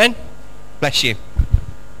Amen. Bless you.